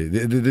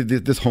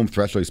 this home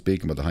threshold,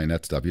 speaking about the high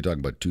net stuff, you're talking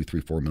about $2,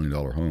 $3, $4 million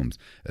homes.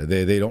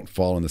 They don't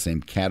fall in the same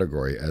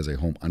category as a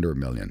home under $1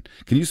 million.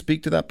 Can you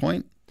speak to that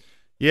point?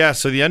 Yeah,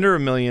 so the under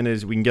 $1 million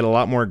is we can get a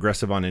lot more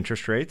aggressive on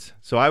interest rates.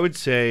 So I would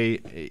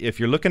say if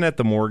you're looking at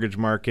the mortgage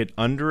market,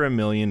 under $1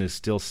 million is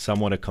still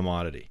somewhat a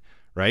commodity,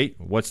 right?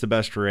 What's the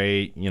best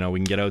rate? We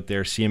can get out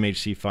there,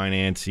 CMHC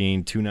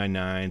financing,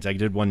 2.99s. I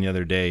did one the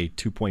other day,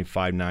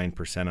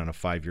 2.59% on a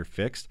 5-year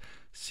fixed,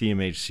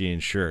 CMHC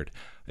insured.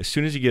 As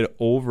soon as you get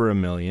over $1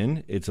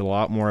 million, it's a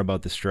lot more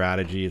about the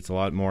strategy. It's a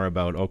lot more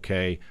about,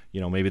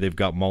 maybe they've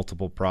got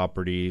multiple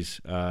properties.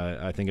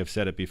 I think I've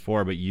said it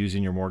before, but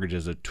using your mortgage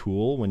as a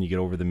tool when you get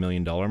over the $1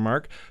 million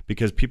mark,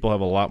 because people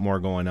have a lot more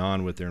going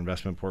on with their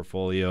investment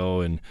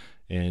portfolio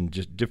and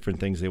just different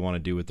things they want to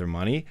do with their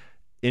money.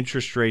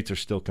 Interest rates are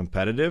still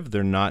competitive.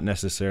 They're not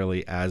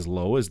necessarily as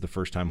low as the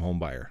first-time home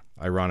buyer,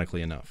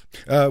 ironically enough.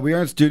 We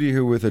are in studio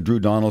here with Drew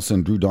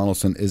Donaldson. Drew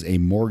Donaldson is a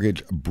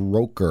mortgage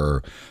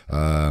broker,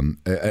 an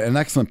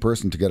excellent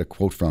person to get a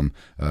quote from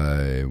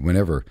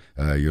whenever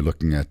you're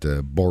looking at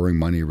borrowing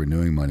money,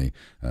 renewing money.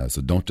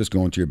 So don't just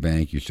go into your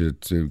bank. You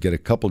should get a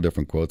couple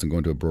different quotes and go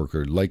into a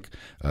broker like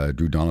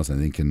Drew Donaldson.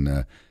 I think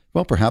can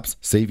perhaps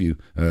save you,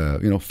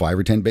 5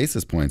 or 10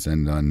 basis points,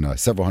 and on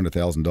several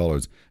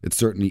 $100,000, it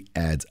certainly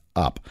adds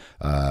up.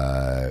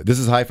 This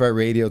is Hi-Fi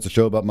Radio. It's a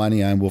show about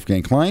money. I'm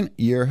Wolfgang Klein,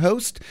 your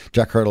host.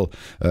 Jack Hartle,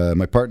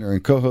 my partner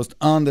and co-host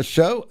on the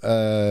show.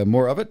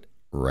 More of it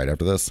right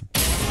after this.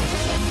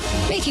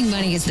 Making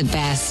money is the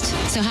best.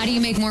 So how do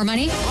you make more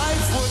money?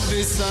 Life would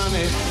be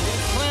sunny.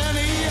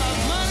 Plenty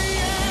of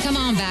money. Come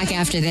on back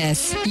after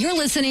this. You're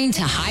listening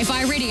to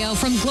Hi-Fi Radio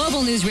from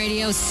Global News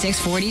Radio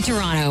 640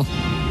 Toronto.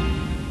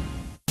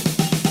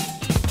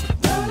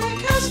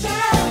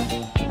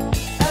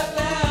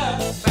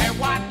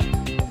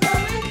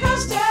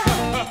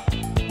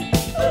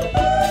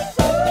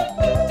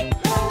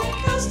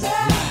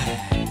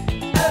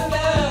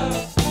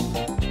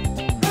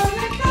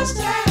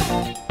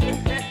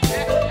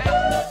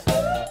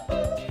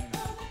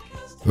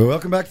 Well,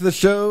 welcome back to the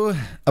show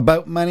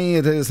about money.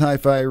 It is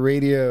Hi-Fi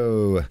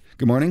Radio.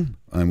 Good morning.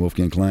 I'm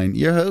Wolfgang Klein,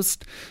 your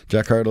host.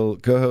 Jack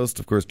Hartle, co-host.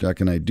 Of course, Jack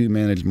and I do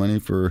manage money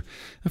for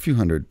a few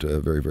hundred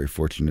very, very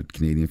fortunate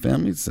Canadian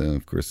families.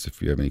 Of course,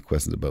 if you have any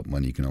questions about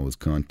money, you can always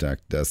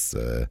contact us.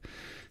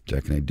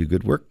 Jack and I do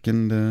good work,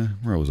 and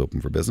we're always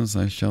open for business,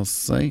 I shall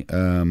say.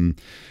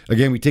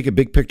 Again, we take a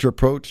big picture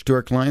approach to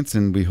our clients,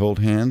 and we hold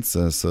hands.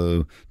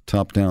 So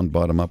top down,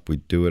 bottom up, we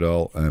do it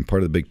all. And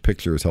part of the big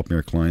picture is helping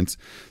our clients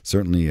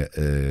certainly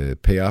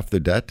pay off their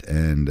debt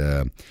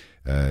and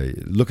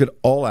look at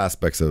all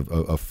aspects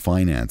of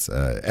finance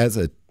as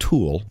a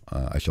tool,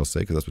 I shall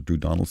say, because that's what Drew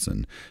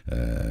Donaldson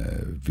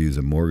views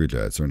a mortgage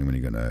as. Certainly when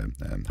you're going to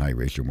high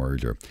ratio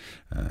mortgage or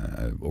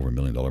over $1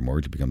 million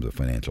mortgage, it becomes a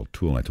financial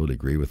tool, and I totally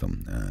agree with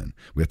him.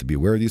 We have to be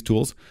aware of these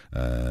tools,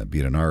 be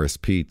it an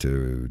RSP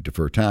to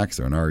defer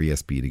tax or an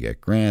RESP to get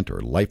grant or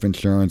life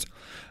insurance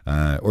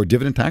or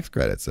dividend tax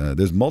credits.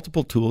 There's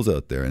multiple tools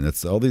out there, and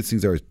all these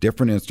things are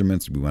different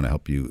instruments. We want to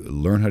help you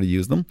learn how to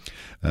use them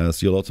so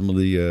you'll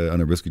ultimately, on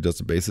a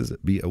risk-adjusted basis,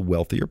 be a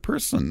wealthier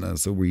person.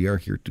 So we are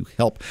here to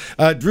help.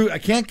 Drew, I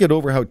can't get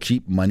over how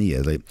cheap money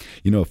is. A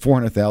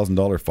 $400,000,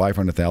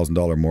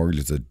 $500,000 mortgage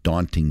is a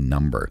daunting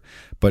number.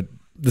 But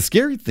the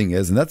scary thing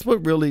is, and that's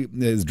what really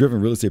has driven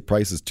real estate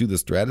prices to the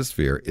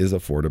stratosphere, is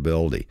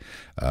affordability.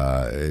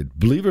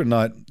 Believe it or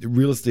not,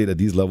 real estate at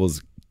these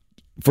levels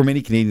for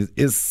many Canadians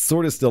is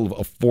sort of still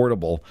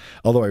affordable,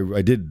 although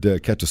I did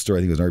catch a story,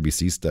 I think it was an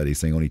RBC study,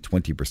 saying only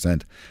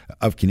 20%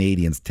 of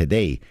Canadians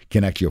today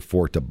can actually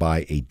afford to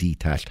buy a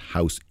detached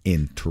house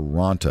in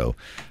Toronto.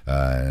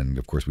 And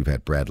of course, we've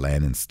had Brad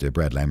Lamb in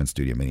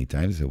studio many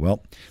times. He said,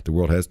 well, the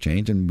world has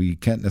changed, and we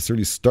can't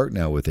necessarily start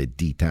now with a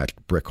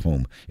detached brick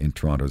home in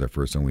Toronto as our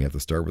first home. We have to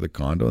start with a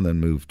condo and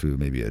then move to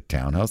maybe a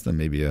townhouse, then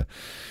maybe a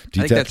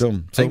detached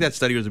home. I think that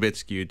study was a bit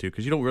skewed too,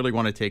 because you don't really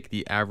want to take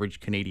the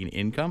average Canadian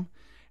income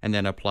and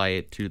then apply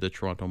it to the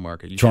Toronto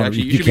market. You should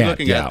be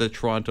looking at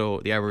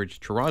the average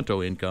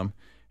Toronto income,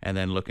 and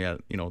then looking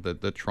at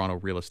the Toronto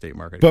real estate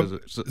market. But,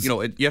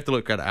 you have to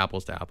look at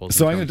apples to apples.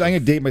 So I'm going to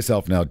date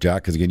myself now,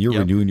 Jack, because again, you're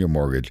renewing your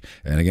mortgage,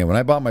 and again, when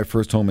I bought my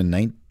first home in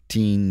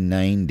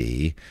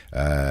 1990,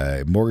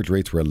 mortgage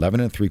rates were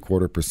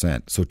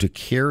 11.75%. So to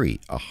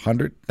carry a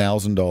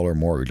 $100,000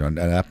 mortgage, at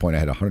that point I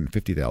had a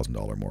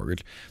 $150,000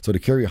 mortgage. So to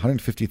carry a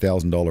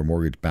 $150,000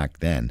 mortgage back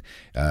then,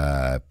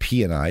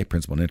 P&I,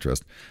 principal and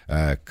interest,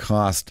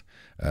 cost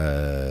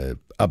about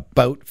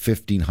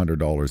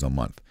 $1,500 a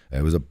month.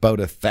 It was about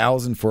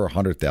 $1,000 for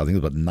 $100,000. I think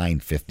it was about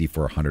 $950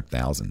 for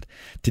 $100,000.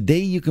 Today,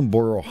 you can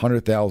borrow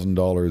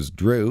 $100,000,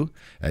 Drew,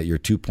 at your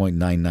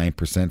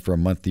 2.99% for a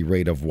monthly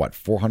rate of what?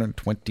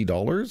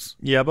 $420?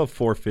 Yeah, about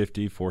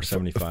 $450,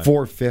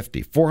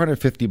 $475.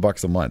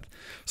 $450 a month.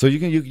 So you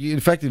can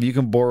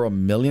borrow $1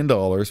 million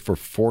for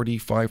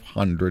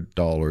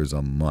 $4,500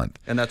 a month,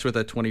 and that's with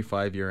a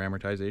 25-year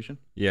amortization.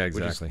 Yeah,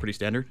 exactly. Which is pretty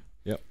standard.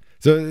 Yep.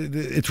 So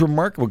it's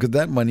remarkable because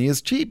that money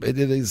is cheap. That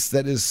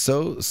is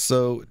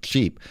so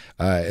cheap,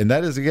 and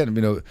that is again,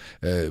 my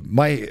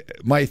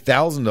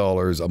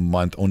 $1,000 a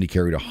month only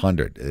carried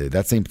 $100.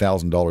 That same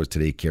 $1,000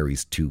 today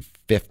carries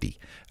 $250,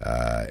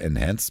 and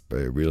hence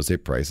real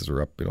estate prices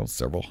are up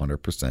several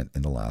 100%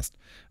 in the last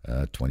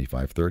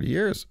 25, 30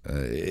 years.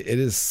 It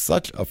is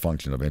such a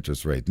function of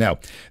interest rates. Now,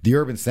 the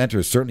urban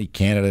centers, certainly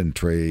Canada and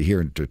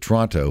here in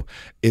Toronto,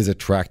 is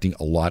attracting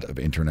a lot of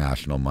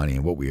international money.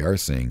 And what we are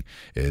seeing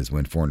is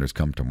when foreigners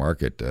come to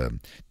market,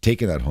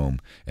 taking that home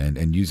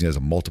and using it as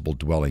a multiple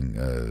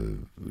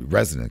dwelling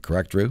resident,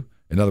 correct, Drew?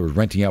 In other words,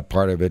 renting out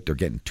part of it, they're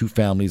getting 2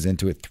 families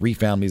into it, 3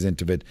 families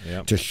into it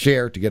to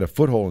share, to get a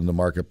foothold in the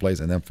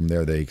marketplace, and then from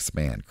there they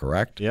expand,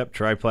 correct? Yep,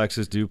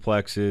 triplexes,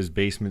 duplexes,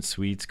 basement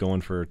suites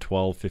going for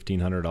 $1,200,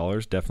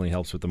 $1,500 definitely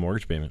helps with the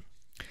mortgage payment.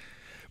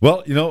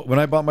 Well, when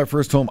I bought my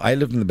first home, I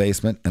lived in the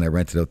basement and I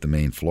rented out the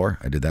main floor.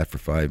 I did that for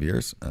 5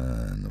 years.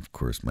 And of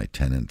course, my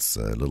tenant's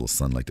little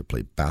son liked to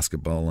play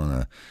basketball on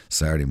a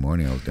Saturday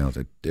morning. I was down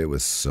there. It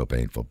was so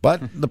painful.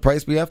 But the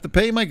price we have to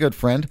pay, my good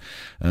friend,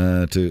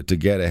 to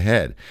get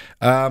ahead.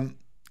 At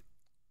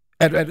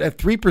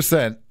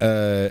 3%,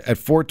 at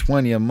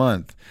 $420 a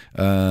month,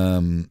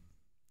 $1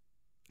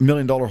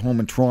 million home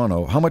in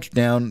Toronto, how much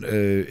down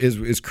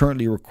is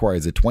currently required?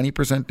 Is it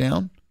 20%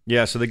 down?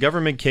 Yeah, so the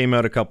government came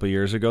out a couple of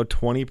years ago,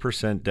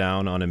 20%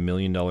 down on $1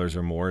 million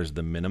or more is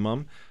the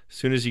minimum. As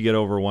soon as you get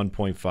over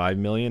 1.5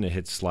 million, it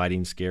hits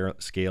sliding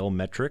scale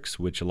metrics,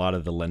 which a lot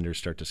of the lenders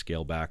start to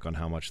scale back on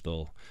how much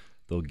they'll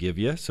give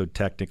you. So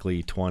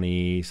technically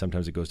 20,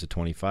 sometimes it goes to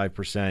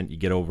 25%. You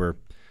get over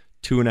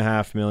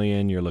 2.5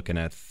 million, you're looking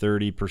at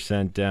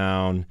 30%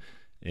 down.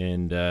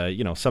 And,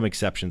 some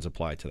exceptions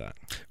apply to that.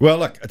 Well,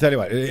 look, I tell you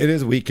what, it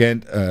is a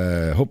weekend.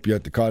 Hope you're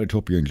at the cottage.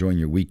 Hope you're enjoying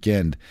your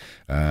weekend.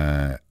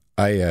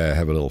 I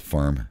have a little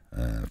farm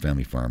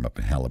family farm up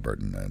in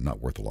Halliburton,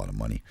 not worth a lot of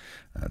money.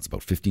 It's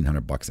about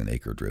 $1,500 an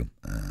acre, Drew.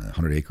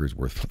 100 acres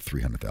worth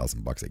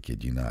 $300,000. I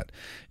kid you not.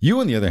 You,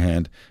 on the other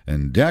hand,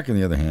 and Jack, on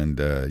the other hand,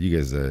 you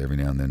guys every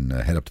now and then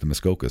head up to the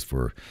Muskokas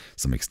for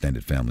some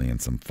extended family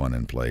and some fun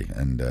and play.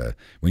 And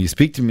when you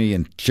speak to me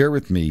and share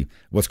with me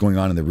what's going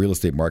on in the real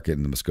estate market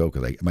in the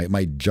Muskoka,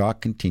 my jaw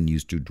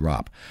continues to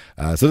drop.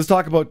 So let's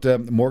talk about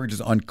mortgages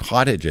on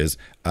cottages.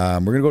 We're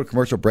going to go to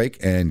commercial break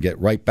and get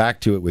right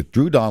back to it with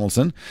Drew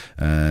Donaldson.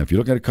 If you're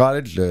looking at a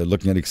cottage,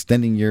 looking at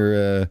extending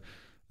your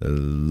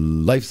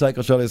life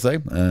cycle, shall I say,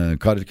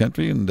 cottage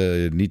country, and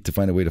need to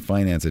find a way to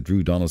finance it,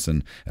 Drew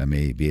Donaldson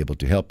may be able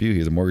to help you.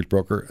 He's a mortgage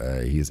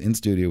broker. He is in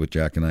studio with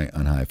Jack and I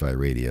on Hi-Fi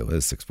Radio.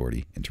 It's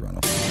 640 in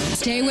Toronto.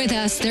 Stay with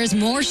us. There's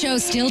more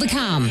shows still to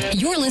come.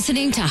 You're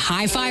listening to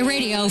Hi-Fi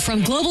Radio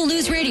from Global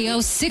News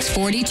Radio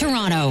 640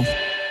 Toronto.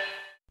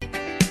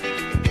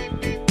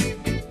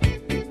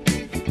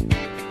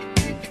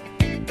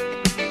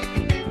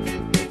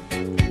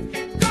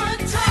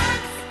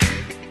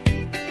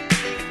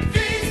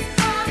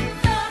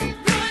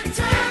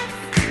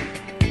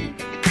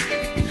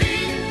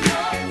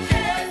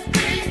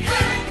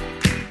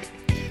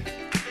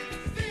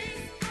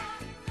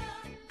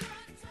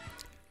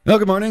 Well,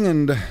 good morning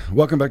and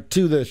welcome back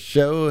to the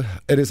show.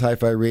 It is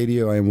Hi-Fi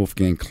Radio. I am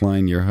Wolfgang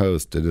Klein, your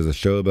host. It is a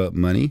show about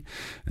money,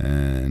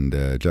 and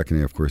Jack and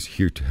I are, of course,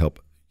 here to help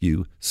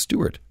you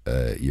steward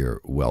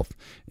your wealth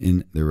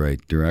in the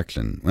right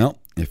direction. Well,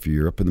 if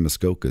you're up in the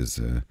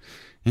Muskokas,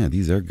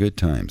 these are good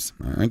times,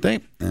 aren't they?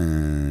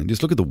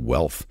 Just look at the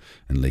wealth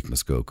in Lake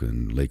Muskoka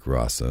and Lake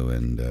Rosso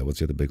and what's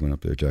the other big one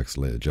up there, Jack's?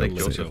 Lake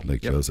Joseph.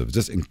 Lake Joseph. It's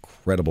just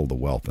incredible, the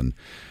wealth. And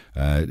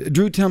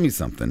Drew, tell me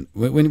something.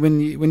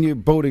 When you're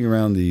boating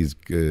around these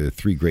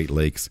three Great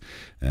Lakes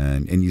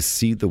and you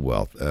see the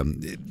wealth, the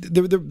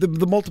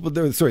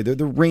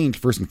range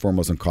first and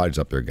foremost on cottages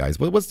up there, guys.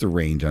 What's the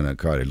range on a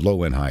cottage?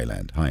 Low end, high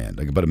end,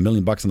 like about $1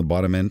 million on the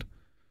bottom end.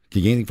 Can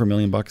you get anything for $1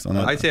 million on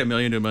that? I'd say $1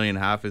 million to $1.5 million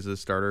is a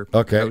starter.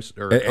 Okay. House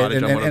or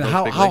cottage on one of those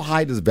how big how lakes.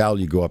 high does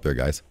value go up there,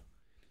 guys?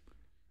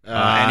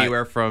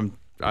 Anywhere from,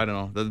 I don't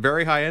know, the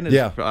very high end is,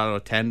 Yeah. I don't know,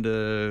 10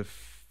 to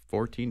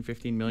 14,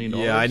 $15 million.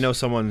 Yeah, I know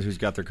someone who's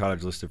got their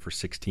cottage listed for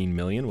 $16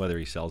 million. Whether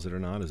he sells it or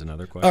not is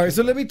another question. All right,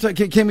 so let me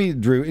can we,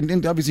 Drew,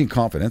 and obviously in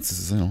confidence,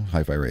 this is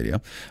Hi-Fi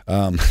Radio,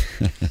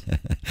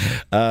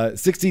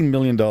 $16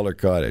 million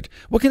cottage.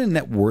 What kind of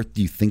net worth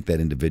do you think that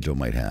individual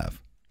might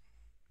have?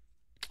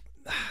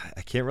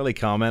 I can't really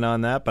comment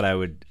on that, but I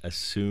would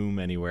assume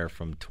anywhere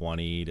from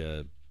 20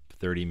 to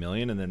 30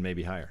 million, and then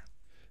maybe higher.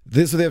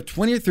 So they have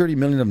 20 or 30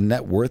 million of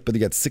net worth, but they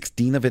got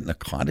 16 of it in a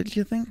cottage,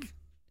 you think?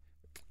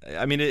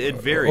 I mean,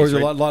 it varies. Or is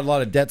there right? a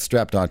lot of debt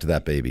strapped onto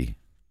that baby?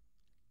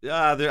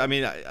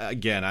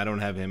 Again, I don't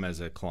have him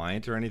as a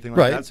client or anything like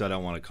Right. that, so I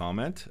don't want to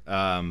comment.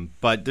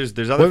 But there's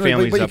other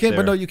families but up there.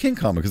 But no, you can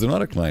comment because they're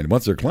not a client.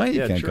 Once they're a client,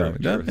 you can't true,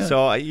 comment. true. Yeah.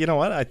 So you know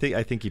what? I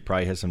think he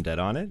probably has some debt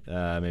on it,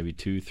 maybe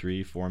 $2,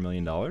 $3, $4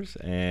 million,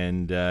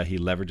 and he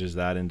leverages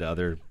that into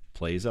other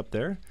plays up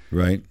there.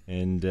 Right.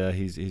 And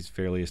he's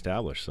fairly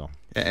established. So.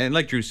 And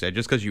like Drew said,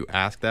 just because you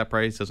ask that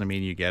price doesn't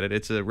mean you get it.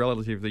 It's a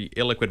relatively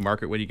illiquid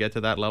market when you get to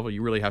that level.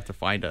 You really have to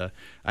find a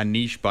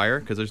niche buyer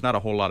because there's not a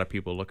whole lot of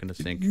people looking to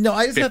sink No,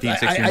 I just $15,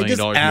 $16 million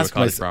into a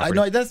cottage property.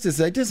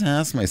 I just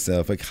ask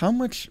myself, like, how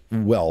much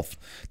wealth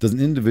does an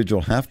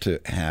individual have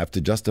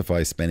to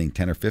justify spending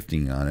 10 or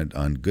 15 on it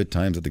on good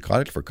times at the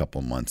cottage for a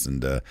couple of months?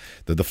 And the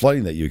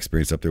flooding that you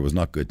experienced up there was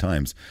not good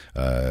times.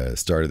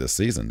 Start of the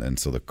season, and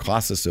so the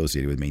costs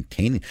associated with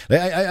maintaining.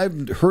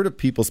 I've heard of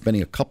people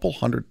spending a couple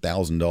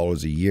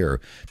 $100,000 a year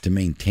to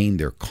maintain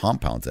their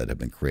compounds that have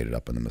been created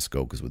up in the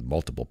Muskokas with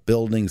multiple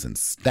buildings and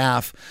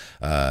staff,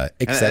 et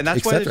cetera, and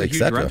that's why there's a huge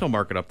cetera. rental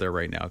market up there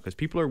right now because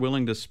people are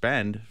willing to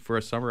spend for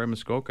a summer in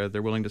Muskoka.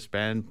 They're willing to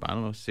spend, I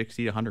don't know,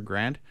 60 to 100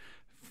 grand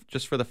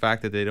just for the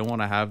fact that they don't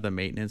want to have the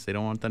maintenance. They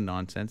don't want the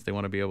nonsense. They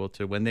want to be able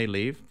to, when they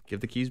leave, give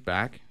the keys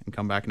back and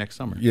come back next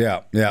summer.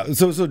 Yeah.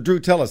 So Drew,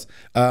 tell us,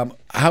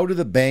 how do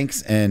the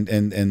banks and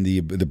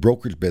the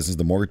brokerage business,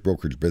 the mortgage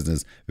brokerage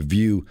business,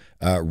 view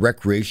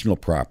recreational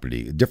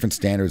property? Different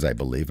standards, I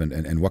believe,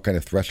 and what kind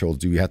of thresholds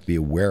do you have to be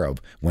aware of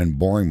when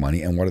borrowing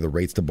money, and what are the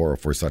rates to borrow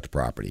for such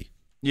property?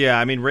 Yeah,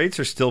 I mean, rates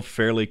are still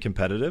fairly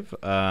competitive,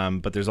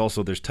 but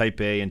there's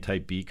Type A and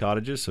Type B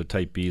cottages. So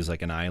Type B is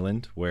like an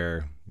island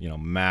where,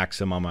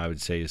 maximum I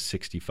would say is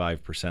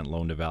 65%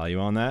 loan to value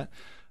on that.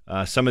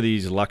 Some of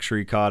these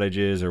luxury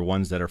cottages are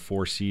ones that are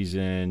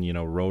 4-season,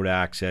 road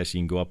access.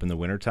 You can go up in the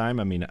wintertime.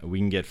 I mean, we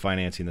can get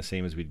financing the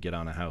same as we'd get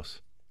on a house.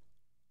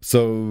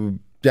 So,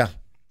 yeah.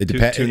 It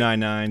depends.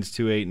 299s,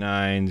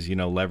 289s,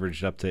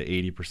 leveraged up to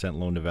 80%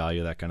 loan to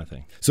value, that kind of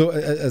thing. So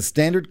a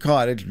standard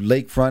cottage,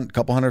 lakefront,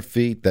 couple hundred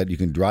feet that you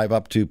can drive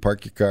up to,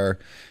 park your car,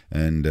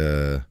 and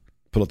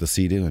pull out the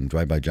Sea-Doo and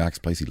drive by Jack's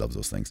place. He loves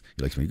those things.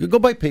 He likes me. Go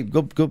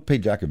pay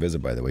Jack a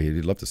visit, by the way.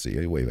 He'd love to see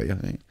you. Wave at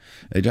you.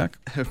 Hey, Jack?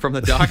 From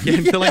the dock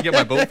until I get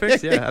my boat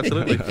fixed? Yeah,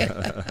 absolutely.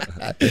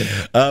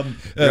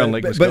 You're on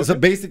Lake but Muskoka? so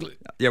basically,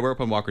 Yeah, we're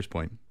up on Walker's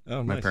Point.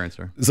 Oh, My nice. parents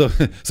are.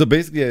 so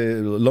basically,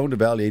 a loan to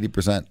value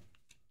 80%.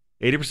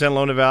 80%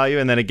 loan to value,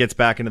 and then it gets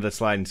back into the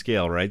sliding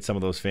scale, right? Some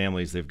of those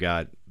families, they've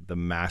got the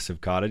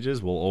massive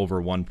cottages, well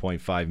over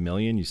 1.5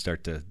 million. You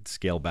start to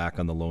scale back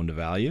on the loan to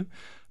value.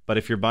 But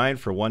if you're buying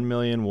for 1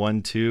 million,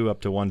 1.2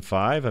 up to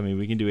 1.5, I mean,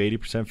 we can do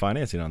 80%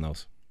 financing on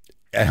those.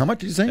 How much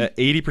did you say?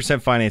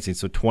 80% financing,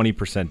 so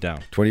 20%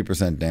 down.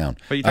 20% down.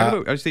 But you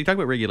talk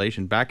about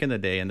regulation. Back in the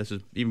day, and this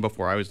is even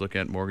before I was looking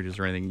at mortgages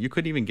or anything, you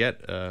couldn't even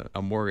get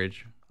a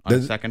mortgage on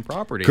a second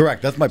property.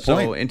 Correct. That's my point.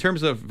 So in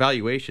terms of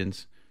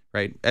valuations,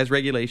 right, as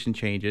regulation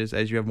changes,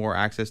 as you have more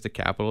access to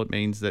capital, it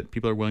means that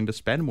people are willing to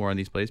spend more on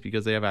these places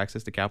because they have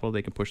access to capital.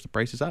 They can push the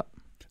prices up.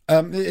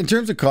 In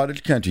terms of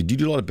cottage country, do you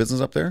do a lot of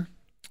business up there?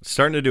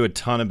 Starting to do a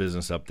ton of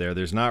business up there.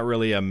 There's not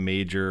really a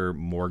major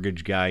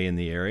mortgage guy in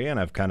the area, and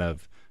I've kind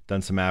of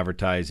done some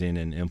advertising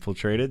and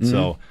infiltrated.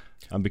 So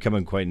I'm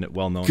becoming quite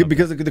well known.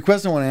 Because the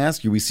question I want to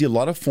ask you, we see a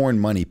lot of foreign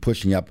money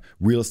pushing up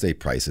real estate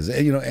prices.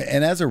 And,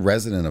 and as a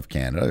resident of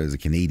Canada, as a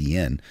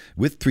Canadian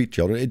with 3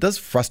 children, it does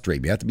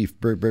frustrate me. I have to be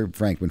very, very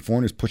frank. When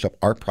foreigners push up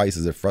our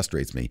prices, it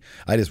frustrates me.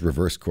 I just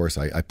reverse course.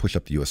 I push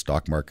up the U.S.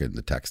 stock market and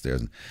the tech stairs,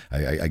 and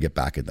I get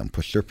back at them,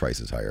 push their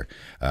prices higher.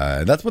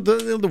 That's what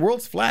the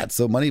world's flat.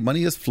 So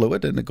money is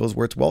fluid, and it goes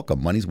where it's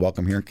welcome. Money's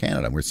welcome here in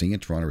Canada. We're seeing it in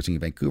Toronto. We're seeing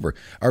it in Vancouver.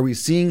 Are we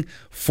seeing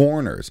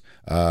foreigners,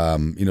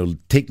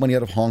 take money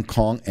out of Hong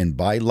Kong and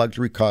buy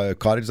luxury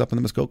cottages up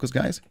in the Muskokas,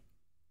 guys?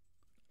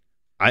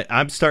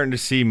 I'm starting to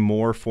see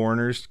more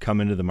foreigners come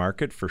into the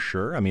market for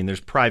sure. I mean, there's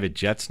private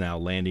jets now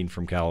landing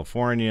from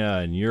California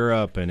and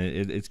Europe, and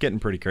it's getting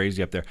pretty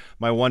crazy up there.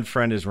 My one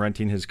friend is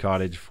renting his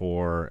cottage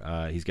for,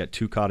 he's got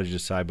 2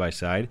 cottages side by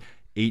side,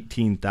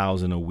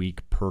 $18,000 a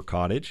week per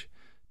cottage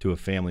to a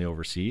family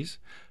overseas.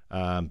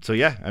 So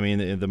yeah, I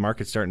mean, the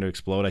market's starting to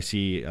explode. I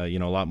see, a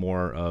lot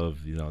more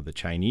of, the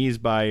Chinese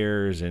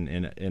buyers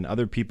and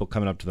other people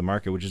coming up to the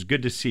market, which is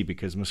good to see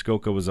because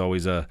Muskoka was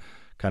always a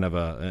kind of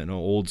an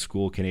old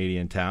school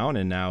Canadian town,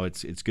 and now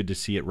it's good to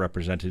see it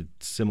represented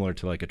similar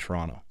to like a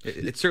Toronto.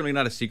 It's certainly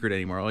not a secret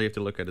anymore. All you have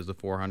to look at is the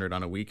 400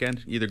 on a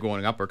weekend, either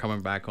going up or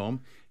coming back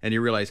home, and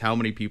you realize how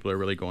many people are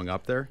really going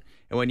up there.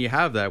 And when you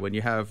have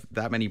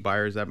that many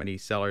buyers, that many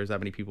sellers, that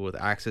many people with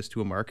access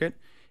to a market,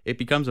 it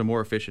becomes a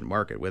more efficient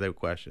market without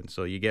question.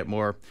 So you get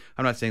more,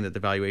 I'm not saying that the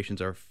valuations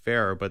are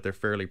fair, but they're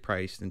fairly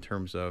priced in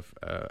terms of,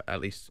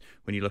 at least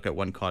when you look at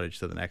one cottage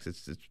to the next,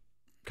 it's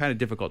kind of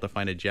difficult to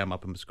find a gem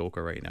up in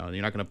Muskoka right now. And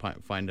you're not going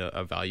to find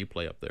a value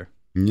play up there.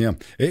 Yeah,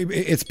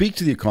 it speaks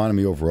to the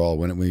economy overall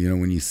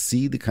when you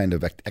see the kind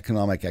of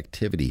economic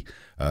activity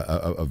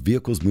of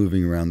vehicles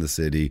moving around the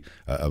city,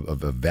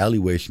 of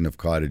evaluation of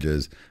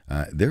cottages.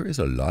 There is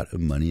a lot of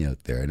money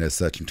out there, and as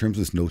such, in terms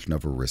of this notion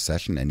of a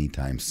recession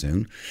anytime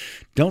soon,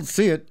 don't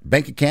see it.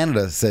 Bank of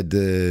Canada said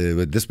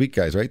this week,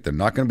 guys, right? They're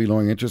not going to be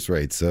lowering interest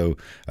rates, so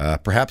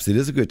perhaps it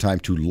is a good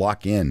time to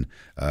lock in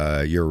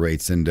your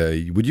rates. And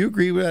would you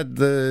agree with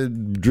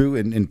that, Drew?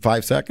 In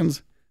 5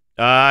 seconds.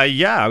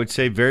 Yeah, I would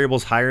say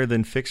variables higher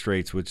than fixed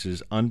rates, which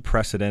is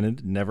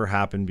unprecedented. Never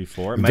happened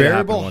before.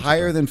 Variable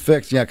higher than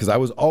fixed, yeah, because I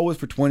was always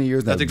for 20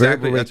 years. That's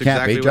exactly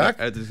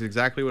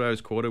what I was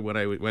quoted when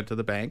I went to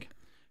the bank.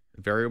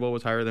 Variable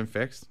was higher than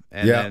fixed,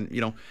 and then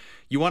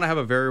you want to have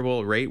a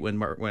variable rate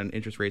when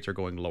interest rates are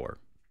going lower.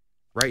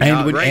 When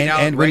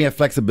you have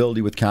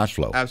flexibility with cash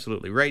flow.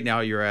 Absolutely. Right now,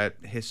 you're at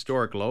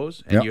historic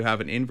lows, and you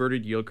have an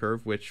inverted yield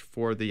curve, which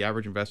for the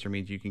average investor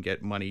means you can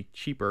get money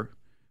cheaper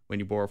when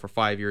you borrow for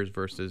 5 years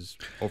versus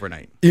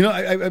overnight.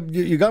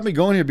 You got me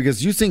going here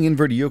because you saying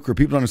inverted yield curve,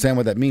 people don't understand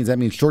what that means. That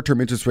means short-term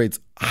interest rates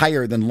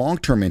higher than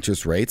long-term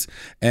interest rates.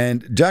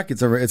 And Jack,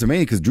 it's amazing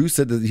because Drew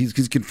said that he's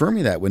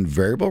confirming that when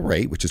variable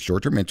rate, which is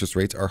short-term interest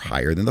rates, are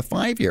higher than the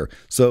 5-year.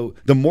 So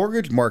the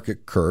mortgage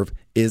market curve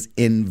is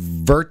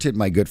inverted,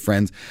 my good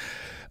friends.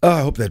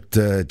 I hope that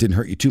didn't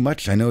hurt you too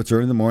much. I know it's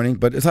early in the morning,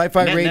 but it's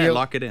Hi-Fi Radio.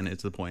 Lock it in.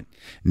 It's the point.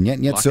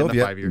 Niet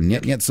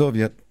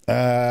Soviet.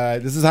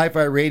 This is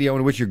Hi-Fi Radio. I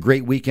want to wish you a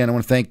great weekend. I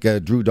want to thank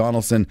Drew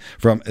Donaldson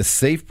from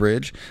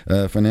SafeBridge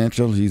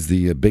Financial. He's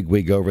the big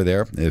wig over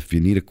there. If you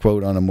need a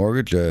quote on a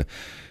mortgage,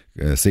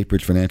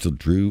 SafeBridge Financial,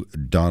 Drew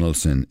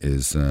Donaldson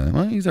is,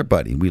 he's our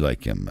buddy. We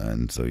like him.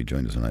 And so he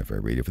joined us on Hi-Fi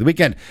Radio for the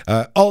weekend.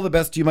 All the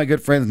best to you, my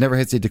good friends. Never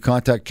hesitate to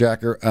contact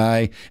Jack or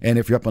I. And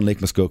if you're up on Lake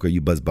Muskoka,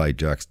 you buzz by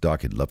Jack's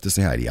dock. I'd love to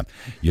say hi to you.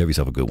 You have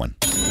yourself a good one.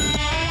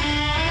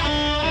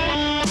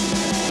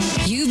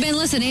 You've been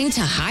listening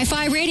to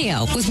Hi-Fi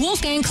Radio with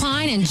Wolfgang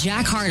Klein and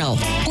Jack Hartle,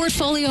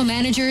 portfolio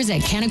managers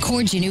at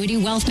Canaccord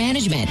Genuity Wealth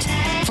Management.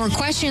 For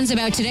questions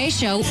about today's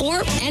show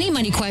or any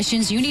money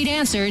questions you need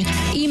answered,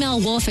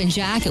 email Wolf and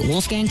Jack at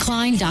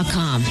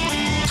wolfgangklein.com.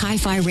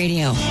 Hi-Fi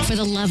Radio, for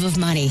the love of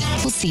money.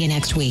 We'll see you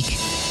next week.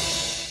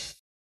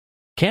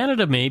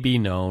 Canada may be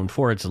known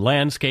for its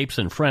landscapes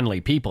and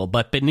friendly people,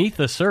 but beneath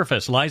the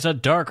surface lies a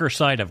darker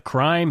side of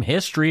crime,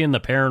 history, and the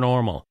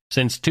paranormal.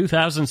 Since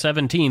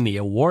 2017, the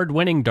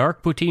award-winning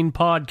Dark Poutine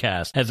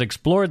podcast has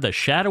explored the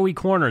shadowy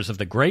corners of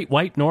the Great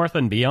White North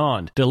and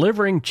beyond,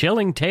 delivering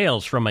chilling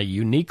tales from a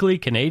uniquely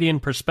Canadian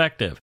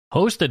perspective.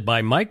 Hosted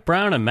by Mike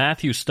Brown and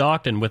Matthew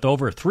Stockton with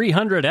over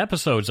 300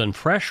 episodes and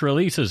fresh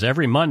releases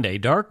every Monday,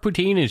 Dark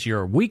Poutine is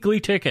your weekly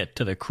ticket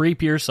to the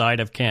creepier side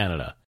of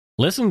Canada.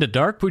 Listen to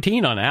Dark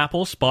Poutine on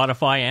Apple,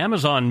 Spotify,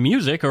 Amazon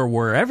Music, or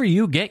wherever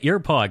you get your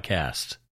podcasts.